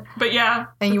about. But yeah.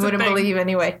 And you wouldn't believe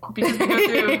anyway. Because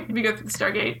we go through the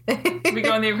Stargate. We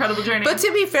go on the incredible journey. But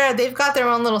to be fair, they've got their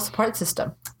own little support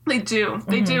system. They do.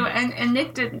 They do. And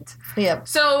Nick didn't. Yep.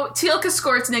 So Teal'c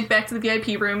escorts Nick back to the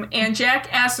VIP room, and Jack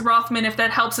asks Rothman if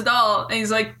that helps at all. And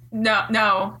he's like, no.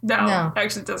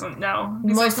 Actually, it doesn't. No.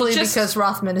 He's mostly because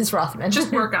Rothman is Rothman.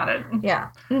 Just work on it. Yeah.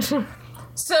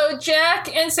 So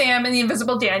Jack and Sam and the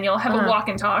invisible Daniel have a walk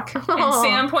and talk. And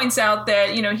Sam points out that,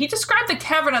 he described the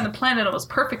cavern on the planet almost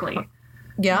perfectly.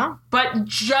 Yeah. But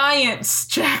giants,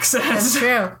 Jack says. That's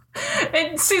true.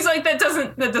 And she's like, that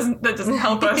doesn't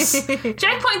help us.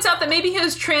 Jack points out that maybe he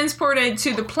was transported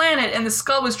to the planet and the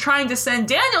skull was trying to send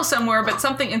Daniel somewhere, but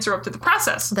something interrupted the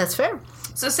process. That's fair.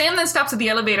 So Sam then stops at the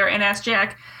elevator and asks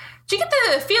Jack, do you get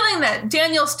the feeling that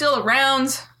Daniel's still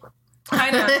around?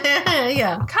 Kinda.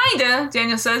 Yeah. Kinda,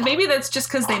 Daniel says. Maybe that's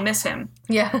just because they miss him.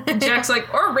 Yeah. And Jack's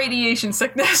like, or radiation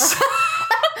sickness.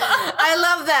 I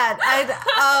love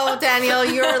that. Daniel,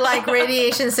 you're like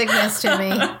radiation sickness to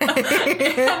me.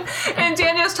 and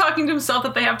Daniel's talking to himself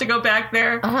that they have to go back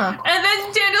there. Uh-huh. And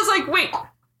then Daniel's like, wait,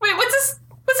 what's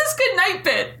this good night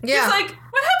bit? Yeah. He's like,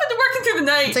 what happened to working through the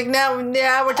night? It's like, no,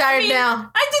 yeah, we're tired now.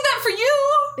 I did that for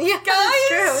you. Yeah, guys. That's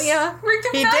true. Yeah. Worked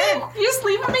through the night. You just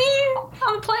leaving me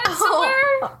on the planet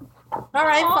somewhere. All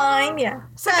right, fine. Yeah.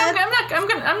 Sad.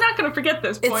 I'm not gonna forget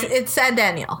this point. It's Sad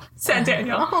Daniel. Sad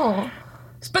Daniel. Oh.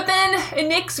 But then in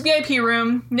Nick's VIP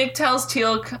room, Nick tells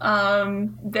Teal'c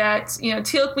that,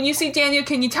 Teal'c, when you see Daniel,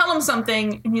 can you tell him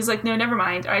something? And he's like, no, never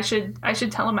mind. I should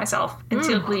tell him myself. And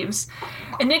Teal'c leaves.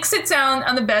 And Nick sits down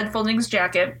on the bed folding his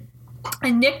jacket.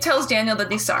 And Nick tells Daniel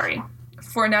that he's sorry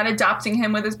for not adopting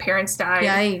him when his parents died.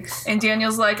 Yikes. And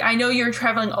Daniel's like, I know you're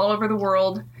traveling all over the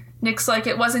world. Nick's like,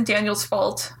 it wasn't Daniel's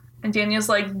fault. And Daniel's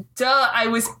like, duh, I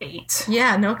was 8.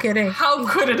 Yeah, no kidding. How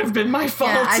could it have been my fault?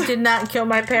 Yeah, I did not kill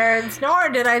my parents, nor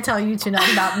did I tell you to not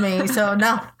adopt me. So,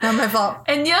 no, not my fault.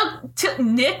 And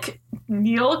Nick,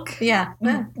 yeah.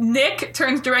 Nick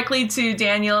turns directly to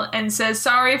Daniel and says,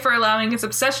 sorry for allowing his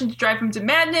obsession to drive him to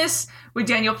madness. Would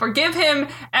Daniel forgive him?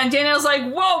 And Daniel's like,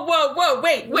 whoa,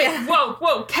 wait, yeah.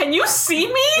 whoa, can you see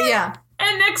me? Yeah.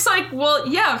 And Nick's like, well,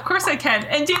 yeah, of course I can.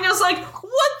 And Daniel's like,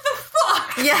 what the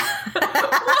fuck? Yeah. What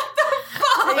the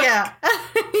fuck? Yeah.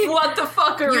 What the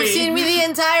fuckery? You've seen me the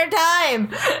entire time.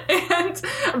 And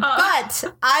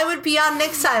but I would be on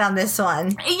Nick's side on this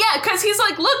one. Yeah, because he's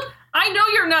like, look, I know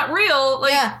you're not real.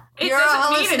 Like, yeah. it You're doesn't a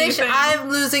hallucination. mean anything. I'm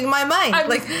losing my mind.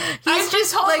 I've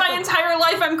just told my entire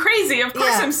life I'm crazy. Of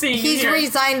course I'm seeing you. He's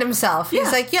resigned himself. Yeah.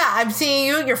 He's like, yeah, I'm seeing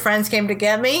you. Your friends came to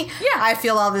get me. Yeah. I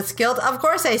feel all this guilt. Of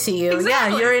course I see you.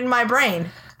 Exactly. Yeah, you're in my brain.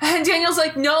 And Daniel's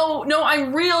like, no,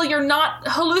 I'm real. You're not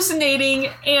hallucinating.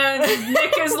 And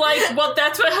Nick is like, well,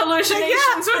 that's what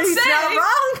hallucinations would he's say. Not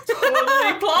wrong.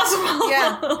 Totally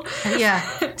plausible.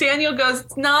 Yeah. Daniel goes,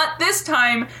 it's not this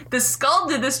time. The skull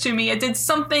did this to me. It did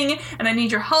something, and I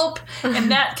need your help.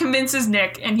 And that convinces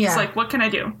Nick. And he's like, what can I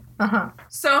do? Uh-huh.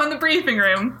 So in the briefing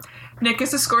room, Nick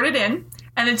is escorted in,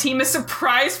 and the team is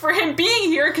surprised for him being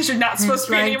here because you're not supposed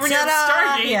to be anywhere near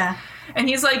Stargate. Yeah. And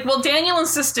he's like, well, Daniel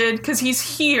insisted because he's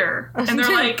here. And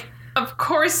they're like, of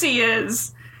course he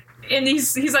is. And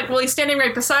he's like, well, he's standing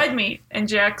right beside me. And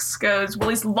Jax goes, well,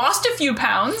 he's lost a few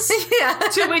pounds. Yeah.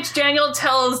 To which Daniel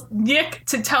tells Nick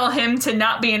to tell him to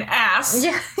not be an ass.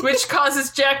 Yeah. Which causes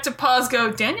Jack to pause,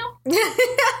 go, Daniel?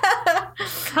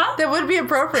 Huh? That would be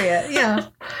appropriate, yeah.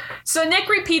 So Nick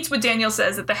repeats what Daniel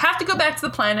says, that they have to go back to the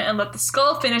planet and let the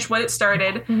skull finish what it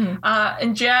started. Mm-hmm.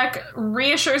 And Jack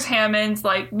reassures Hammond,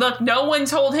 like, look, no one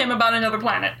told him about another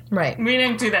planet. Right. We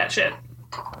didn't do that shit.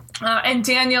 And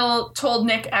Daniel told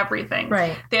Nick everything.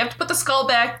 Right. They have to put the skull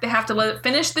back. They have to let it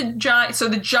finish the giant. So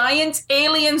the giant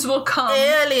aliens will come.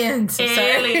 Aliens.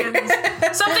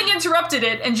 Something interrupted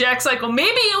it, and Jack's like, well, maybe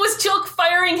it was Teal'c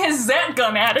firing his Zat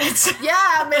gun at it.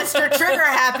 Yeah, Mr. Trigger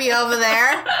Happy over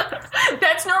there.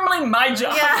 That's normally my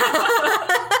job. Yeah.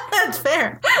 That's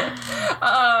fair.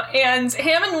 And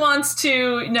Hammond wants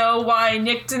to know why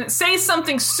Nick didn't say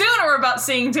something sooner about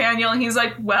seeing Daniel, and he's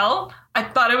like, well, I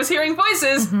thought I was hearing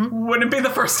voices. Mm-hmm. Wouldn't be the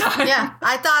first time. Yeah,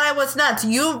 I thought I was nuts.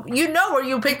 You know where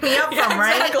you picked me up from,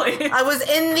 right? Exactly. I was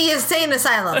in the insane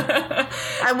asylum.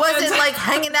 I wasn't like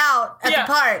hanging out at the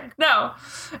park. No.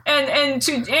 And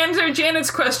to answer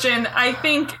Janet's question, I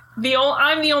think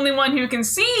I'm the only one who can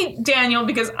see Daniel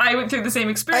because I went through the same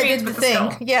experience with the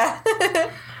skull.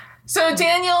 Yeah. So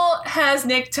Daniel has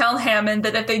Nick tell Hammond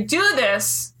that if they do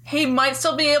this, he might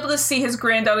still be able to see his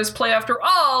granddaughters play after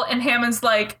all, and Hammond's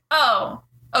like, oh,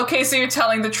 okay, so you're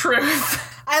telling the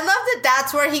truth. I love that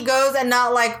that's where he goes and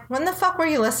not like, when the fuck were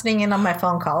you listening in on my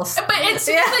phone calls? But it's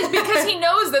because he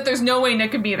knows that there's no way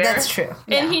Nick could be there. That's true.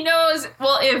 Yeah. And he knows,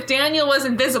 well, if Daniel was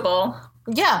invisible,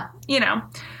 you know.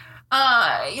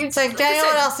 It's like, Daniel,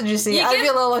 what else did you see? I'd be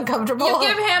a little uncomfortable. You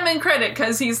give Hammond credit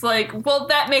because he's like, well,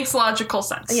 that makes logical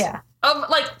sense. Yeah. Of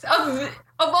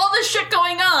all the shit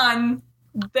going on,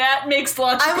 that makes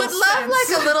logical sense. I would love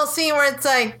like a little scene where it's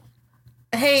like,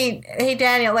 hey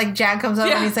Daniel, like Jack comes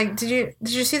over and he's like, did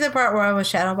you see the part where I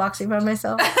was shadowboxing by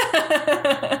myself?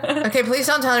 Okay, please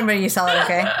don't tell anybody you saw it,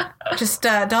 okay? Just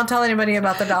don't tell anybody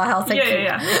about the dollhouse.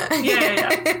 Yeah.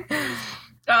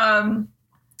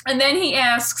 And then he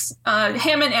asks,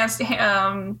 Hammond asks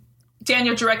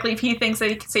Daniel directly if he thinks that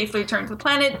he can safely return to the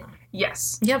planet.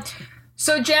 Yes. Yep.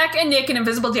 So Jack and Nick and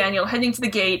Invisible Daniel heading to the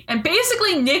gate, and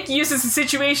basically Nick uses the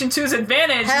situation to his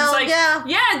advantage. Hell He's like,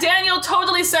 yeah, Daniel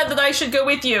totally said that I should go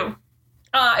with you.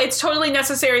 It's totally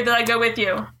necessary that I go with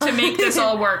you to make this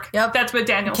all work. Yep. That's what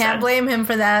Daniel said. Can't blame him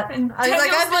for that. And I was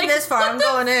like, I've been this far, I'm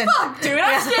going in. Fuck, dude,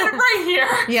 I'm standing right here.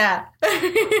 Yeah.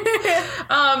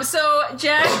 So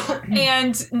Jack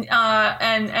and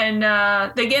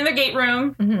they get in the gate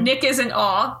room. Mm-hmm. Nick is in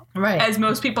awe, right, as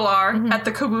most people are, at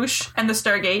the Kaboosh and the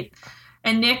Stargate.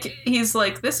 And Nick, he's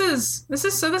like, this is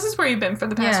where you've been for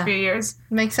the past few years.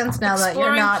 Makes sense now that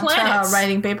you're not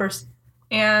writing papers.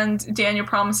 And Daniel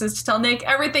promises to tell Nick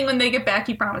everything when they get back.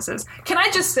 He promises. Can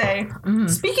I just say,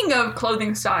 speaking of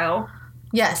clothing style,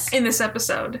 yes, in this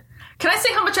episode, can I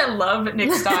say how much I love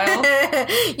Nick's style?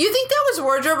 You think that was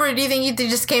wardrobe, or do you think they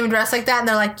just came dressed like that and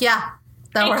they're like, yeah,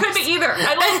 that works? It could be either.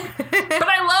 But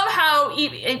I love how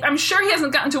I'm sure he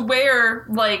hasn't gotten to wear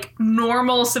like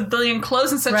normal civilian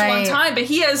clothes in such a long time, but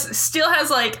he still has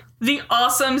like the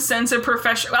awesome sense of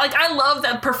professional. Like, I love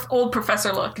that old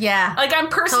professor look. Yeah. Like, I'm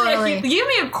personally, totally. Give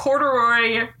me a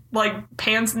corduroy like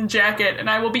pants and jacket, and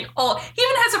I will be all. He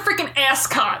even has a freaking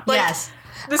ascot. Like, yes.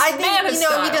 I think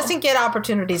he doesn't get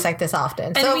opportunities like this often,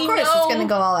 and so of course it's going to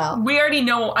go all out. We already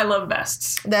know I love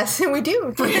vests. We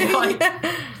do. Like,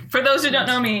 for those who don't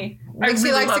know me, Nixie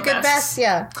really likes love a good vest.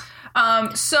 Yeah.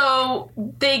 So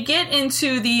they get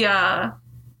into the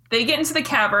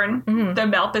cavern. Mm-hmm. The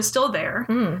Melp is still there.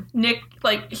 Mm. Nick,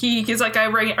 like, he's like, I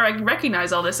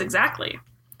recognize all this exactly.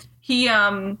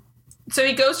 So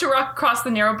he goes to cross the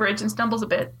narrow bridge and stumbles a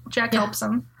bit. Jack helps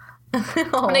him.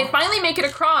 When they finally make it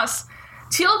across,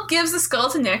 Teal'c gives the skull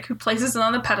to Nick, who places it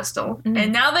on the pedestal,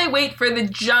 and now they wait for the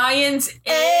giant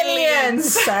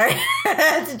aliens. Sorry.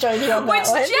 to join you on that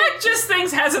one. Jack just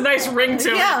thinks has a nice ring to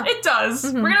it. It does.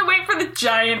 Mm-hmm. We're going to wait for the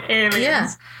giant aliens. Yeah.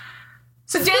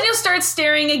 So Daniel starts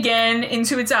staring again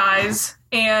into its eyes,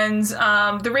 and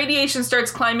the radiation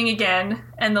starts climbing again,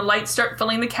 and the lights start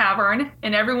filling the cavern,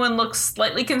 and everyone looks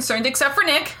slightly concerned except for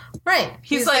Nick. Right.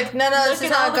 He's like, no, this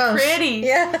is how it goes. Pretty.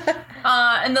 Yeah.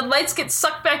 And the lights get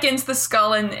sucked back into the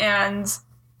skull, and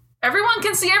everyone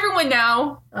can see everyone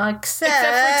now. Except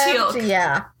for Teal'c.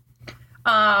 Yeah.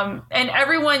 And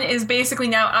everyone is basically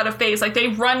now out of phase. Like, they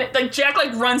run, like, Jack,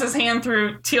 like, runs his hand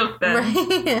through Teal'c then.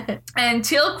 Right. And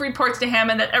Teal'c reports to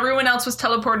Hammond that everyone else was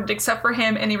teleported except for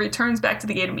him, and he returns back to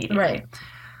the gate immediately. Right.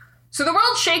 So the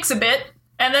world shakes a bit,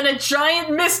 and then a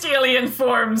giant mist alien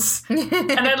forms.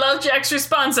 And I love Jack's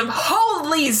response of,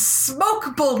 holy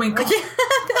smoke, Bullwinkle. Yeah,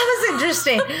 that was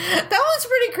interesting. That was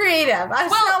pretty creative.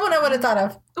 That's not what I would have thought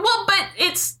of. Well, but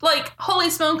it's like, holy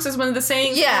smokes is one of the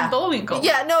sayings in Bullwinkle.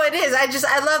 Yeah, no, it is.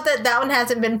 I love that one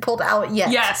hasn't been pulled out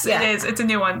yet. Yes, it is. It's a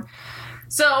new one.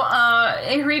 So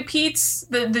it repeats,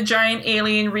 the giant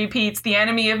alien repeats, the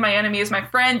enemy of my enemy is my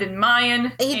friend in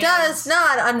Mayan. He does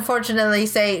not, unfortunately,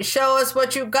 say, show us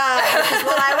what you got, which is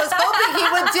what I was hoping he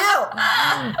would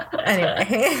do.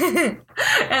 Anyway.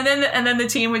 and then the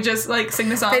team would just like sing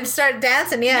the song. They'd start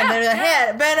dancing, and they'd be like,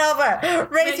 head, bend over,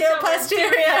 raise your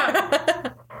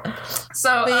posterior.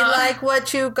 So we like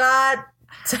what you got.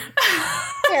 So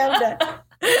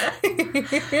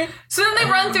then they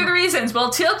run through the reasons. Well,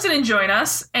 Teal'c didn't join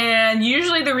us, and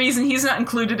usually the reason he's not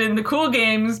included in the cool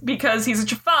games because he's a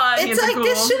Jaffa. It's like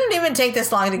this shouldn't even take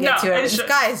this long to get to it.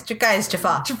 Guys,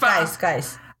 Jaffa.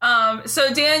 Guys.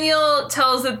 So Daniel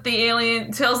tells the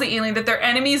alien that they're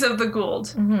enemies of the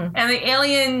Goa'uld, and the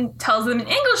alien tells them in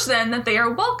English then that they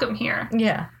are welcome here.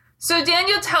 Yeah. So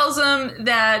Daniel tells them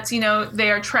that they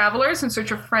are travelers in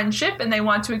search of friendship, and they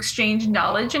want to exchange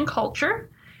knowledge and culture.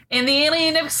 And the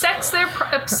alien accepts their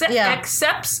proposition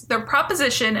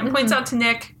and points out to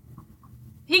Nick,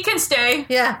 he can stay.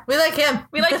 Yeah, we like him.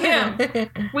 We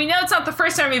know it's not the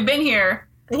first time we've been here.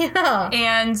 Yeah.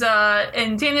 And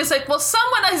Daniel's like, well,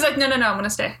 he's like, no, I'm going to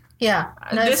stay. Yeah.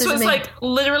 No, this was like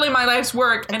literally my life's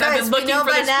work, and guys, I've been looking we know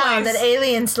for by this now place. that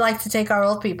aliens like to take our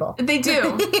old people. They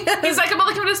do. He's like, I've been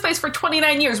looking for this place for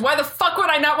 29 years. Why the fuck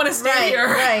would I not want to stay here?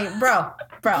 Right, bro.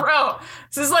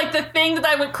 This is like the thing that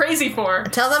I went crazy for.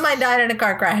 Tell them I died in a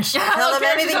car crash. Tell them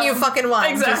anything you fucking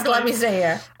want. Exactly. Just let me stay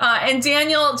here. And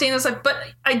Daniel's like, but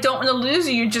I don't want to lose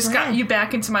you. You just got you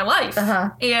back into my life.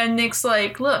 And Nick's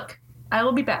like, look, I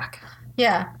will be back.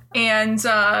 Yeah. And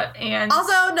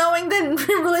also knowing the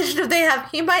relationship they have,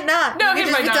 he might not. No, he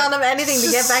might just be not. telling them anything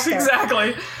to get back there.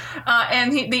 Exactly.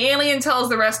 And the alien tells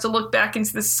the rest to look back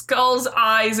into the skull's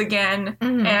eyes again,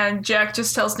 and Jack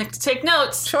just tells Nick to take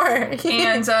notes. Sure.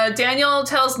 And Daniel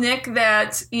tells Nick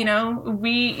that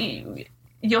you'll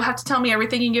have to tell me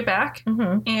everything you get back,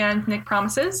 and Nick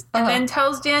promises, and then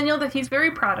tells Daniel that he's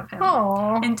very proud of him.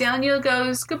 Aww. And Daniel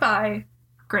goes, "Goodbye,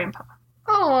 Grandpa."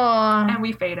 Aww. And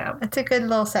we fade out. It's a good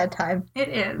little sad time. It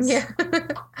is. Yeah.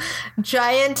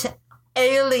 Giant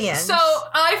aliens. So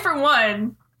I, for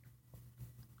one,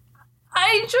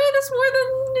 I enjoy this more than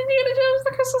Indiana Jones: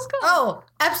 The Crystal Skull. Oh,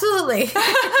 absolutely.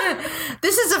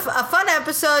 This is a fun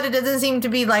episode. It doesn't seem to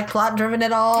be like plot driven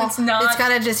at all. It's not. It's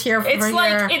kind of just here for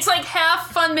It's like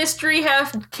half fun mystery,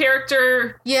 half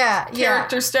character.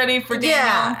 Character study for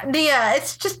Daniel. Yeah.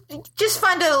 It's just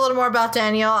find out a little more about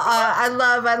Daniel. I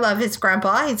love his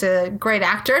grandpa. He's a great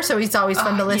actor, so he's always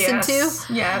fun to listen to.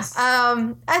 Yes.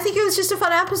 I think it was just a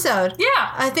fun episode.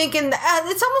 Yeah. I think it's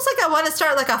almost like I want to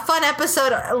start like a fun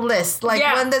episode list, like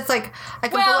one that's like I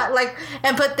can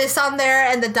and put this on there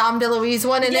and the Dom DeLuise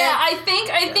one in it. Yeah, I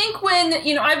think when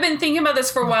I've been thinking about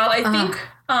this for a while. I think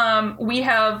we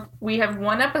have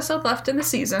one episode left in the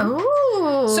season.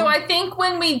 Ooh. So I think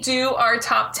when we do our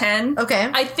top 10,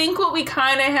 I think what we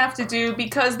kind of have to do,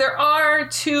 because there are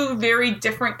two very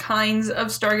different kinds of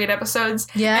Stargate episodes,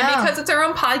 and because it's our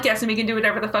own podcast and we can do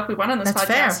whatever the fuck we want on this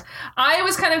podcast, fair. I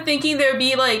was kind of thinking there'd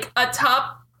be like a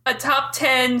top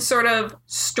 10 sort of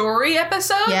story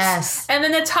episodes, yes, and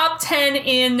then the top 10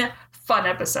 in fun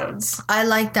episodes. I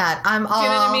like that. I'm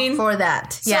all for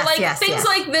that. So things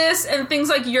like this and things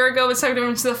like Yurgo would start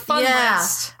into the fun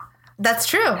list. That's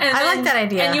true. I like that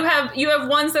idea. And you have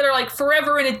ones that are like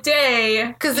forever in a day,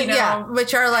 because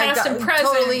which are like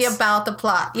totally about the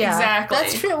plot. Yeah, exactly.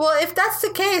 That's true. Well, if that's the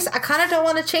case, I kind of don't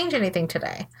want to change anything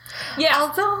today. Yeah.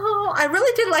 Although I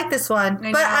really did like this one,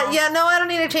 I don't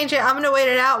need to change it. I'm going to wait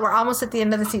it out. We're almost at the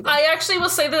end of the season. I actually will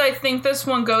say that I think this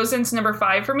one goes into number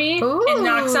 5 for me. Ooh. It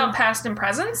knocks out Past and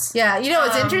Presents. Yeah,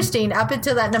 it's interesting. Up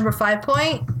until that number 5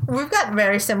 point, we've got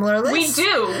very similar lists. We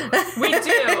do.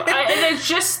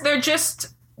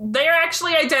 They're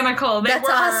actually identical. That's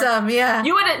awesome. Yeah.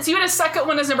 You had a second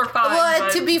one as number 5.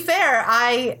 Well, to be fair,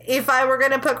 if I were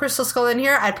going to put Crystal Skull in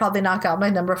here, I'd probably knock out my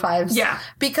number 5s. Yeah.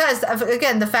 Because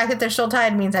again, the fact that they're still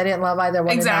tied means I didn't love either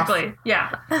one. Exactly. Enough. Yeah.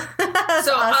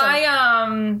 So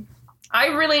awesome. I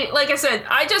really, like I said,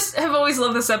 I just have always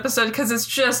loved this episode because it's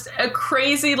just a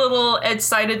crazy little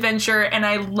side adventure, and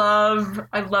I love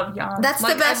Jan. That's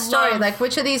the best story.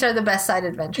 Which of these are the best side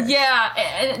adventures? Yeah,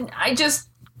 and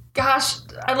gosh,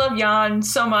 I love Jan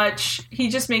so much. He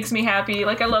just makes me happy.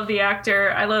 I love the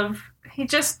actor. I like him.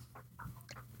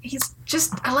 He's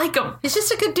just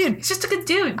a good dude.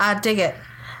 I dig it.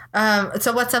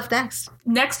 So what's up next?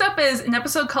 Next up is an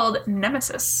episode called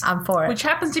Nemesis. I'm for it. Which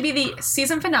happens to be the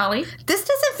season finale. This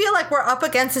doesn't feel like we're up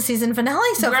against the season finale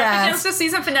we're up against the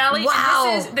season finale.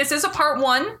 Wow. This is a part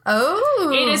 1.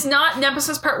 Oh. It is not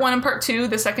Nemesis part 1 and part 2.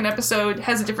 The second episode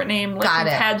has a different name. We've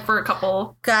had for a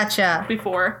couple. Gotcha.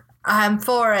 Before. I'm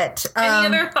for it.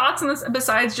 Any other thoughts on this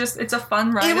besides just it's a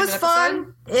fun ride? It was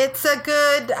fun. It's a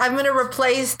good. I'm going to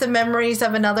replace the memories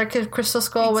of another Crystal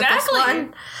Skull with this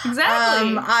one.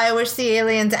 Exactly. I wish the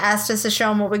aliens asked us to show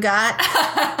them what we got.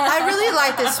 I really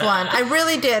like this one. I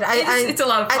really did. It's a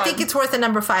lot of fun. I think it's worth a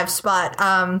number 5 spot.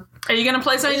 Are you going to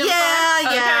place on your number 5?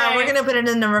 Yeah. Okay. We're going to put it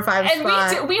in number 5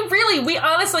 spot. And we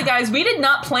honestly, guys, we did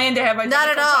not plan to have a not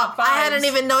at all. I hadn't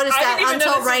even noticed that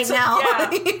until right now.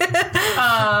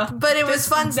 Yeah. But it was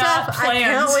fun stuff. Planned. I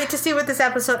can't wait to see what this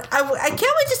episode. I can't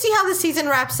wait to see how the season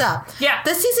wraps up. Yeah,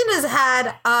 the season has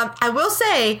had. I will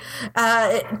say,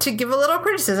 to give a little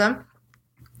criticism,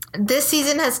 this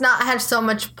season has not had so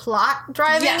much plot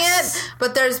driving it,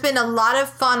 but there's been a lot of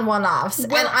fun one-offs,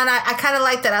 and I kind of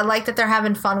like that. I like that they're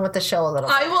having fun with the show a little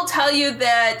bit. I will tell you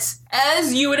that,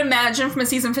 as you would imagine from a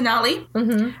season finale,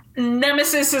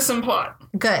 Nemesis is some plot.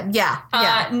 Good, yeah.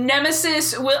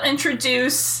 Nemesis will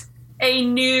introduce a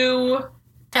new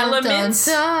element,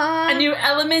 a new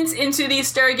element into the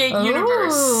Stargate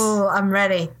universe. Ooh, I'm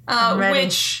ready.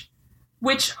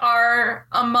 Which are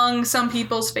among some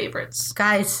people's favorites.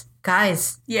 Guys.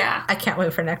 Yeah. I can't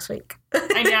wait for next week.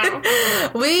 I know.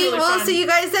 We will see you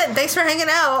guys then. Thanks for hanging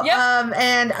out. Yep.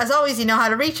 And as always, you know how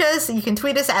to reach us. You can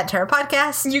tweet us at Terra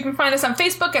Podcast. You can find us on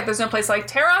Facebook at There's No Place Like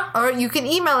Terra. Or you can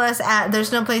email us at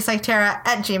There's No Place Like Terra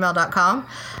at gmail.com.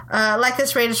 Like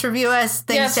us, rate us, review us.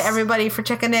 Thanks to everybody for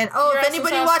checking in. Oh, if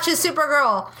anybody watches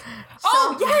Supergirl.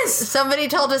 Yes! Somebody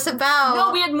told us about...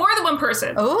 No, we had more than one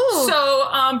person. Oh.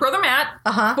 So, Brother Matt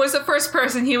was the first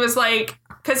person. He was like...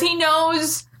 Because he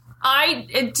knows...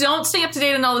 I don't stay up to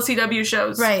date on all the CW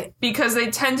shows. Right. Because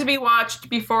they tend to be watched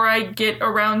before I get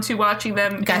around to watching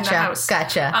them in the house.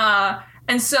 Gotcha.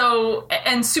 And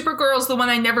Supergirl's the one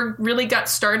I never really got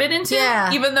started into.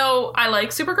 Yeah. Even though I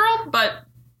like Supergirl, but...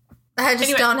 I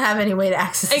just don't have any way to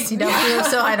access CW,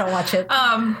 so I don't watch it.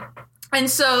 And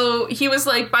so he was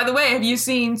like, by the way, have you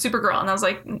seen Supergirl? And I was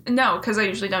like, no, because I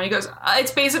usually don't. He goes,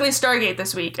 it's basically Stargate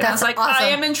this week. And I was like, awesome. I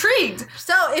am intrigued.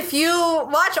 So if you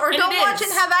watch or don't watch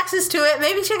and have access to it,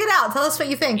 maybe check it out. Tell us what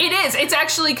you think. It is. It's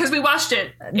actually, because we watched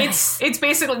it. Nice. It's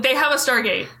basically, they have a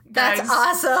Stargate. Guys. That's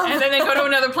awesome. And then they go to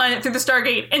another planet through the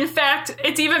Stargate. In fact,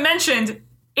 it's even mentioned,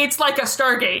 it's like a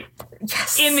Stargate.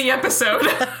 Yes. In the episode.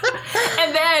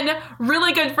 And then,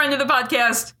 really good friend of the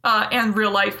podcast, and real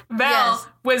life, Val,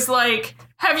 was like,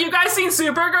 have you guys seen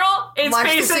Supergirl?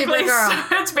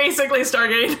 It's basically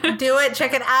Stargate. Do it,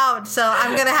 check it out. So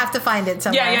I'm going to have to find it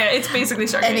somewhere. Yeah, it's basically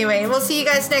Stargate. Anyway, we'll see you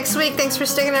guys next week. Thanks for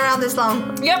sticking around this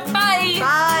long. Yep, bye.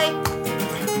 Bye.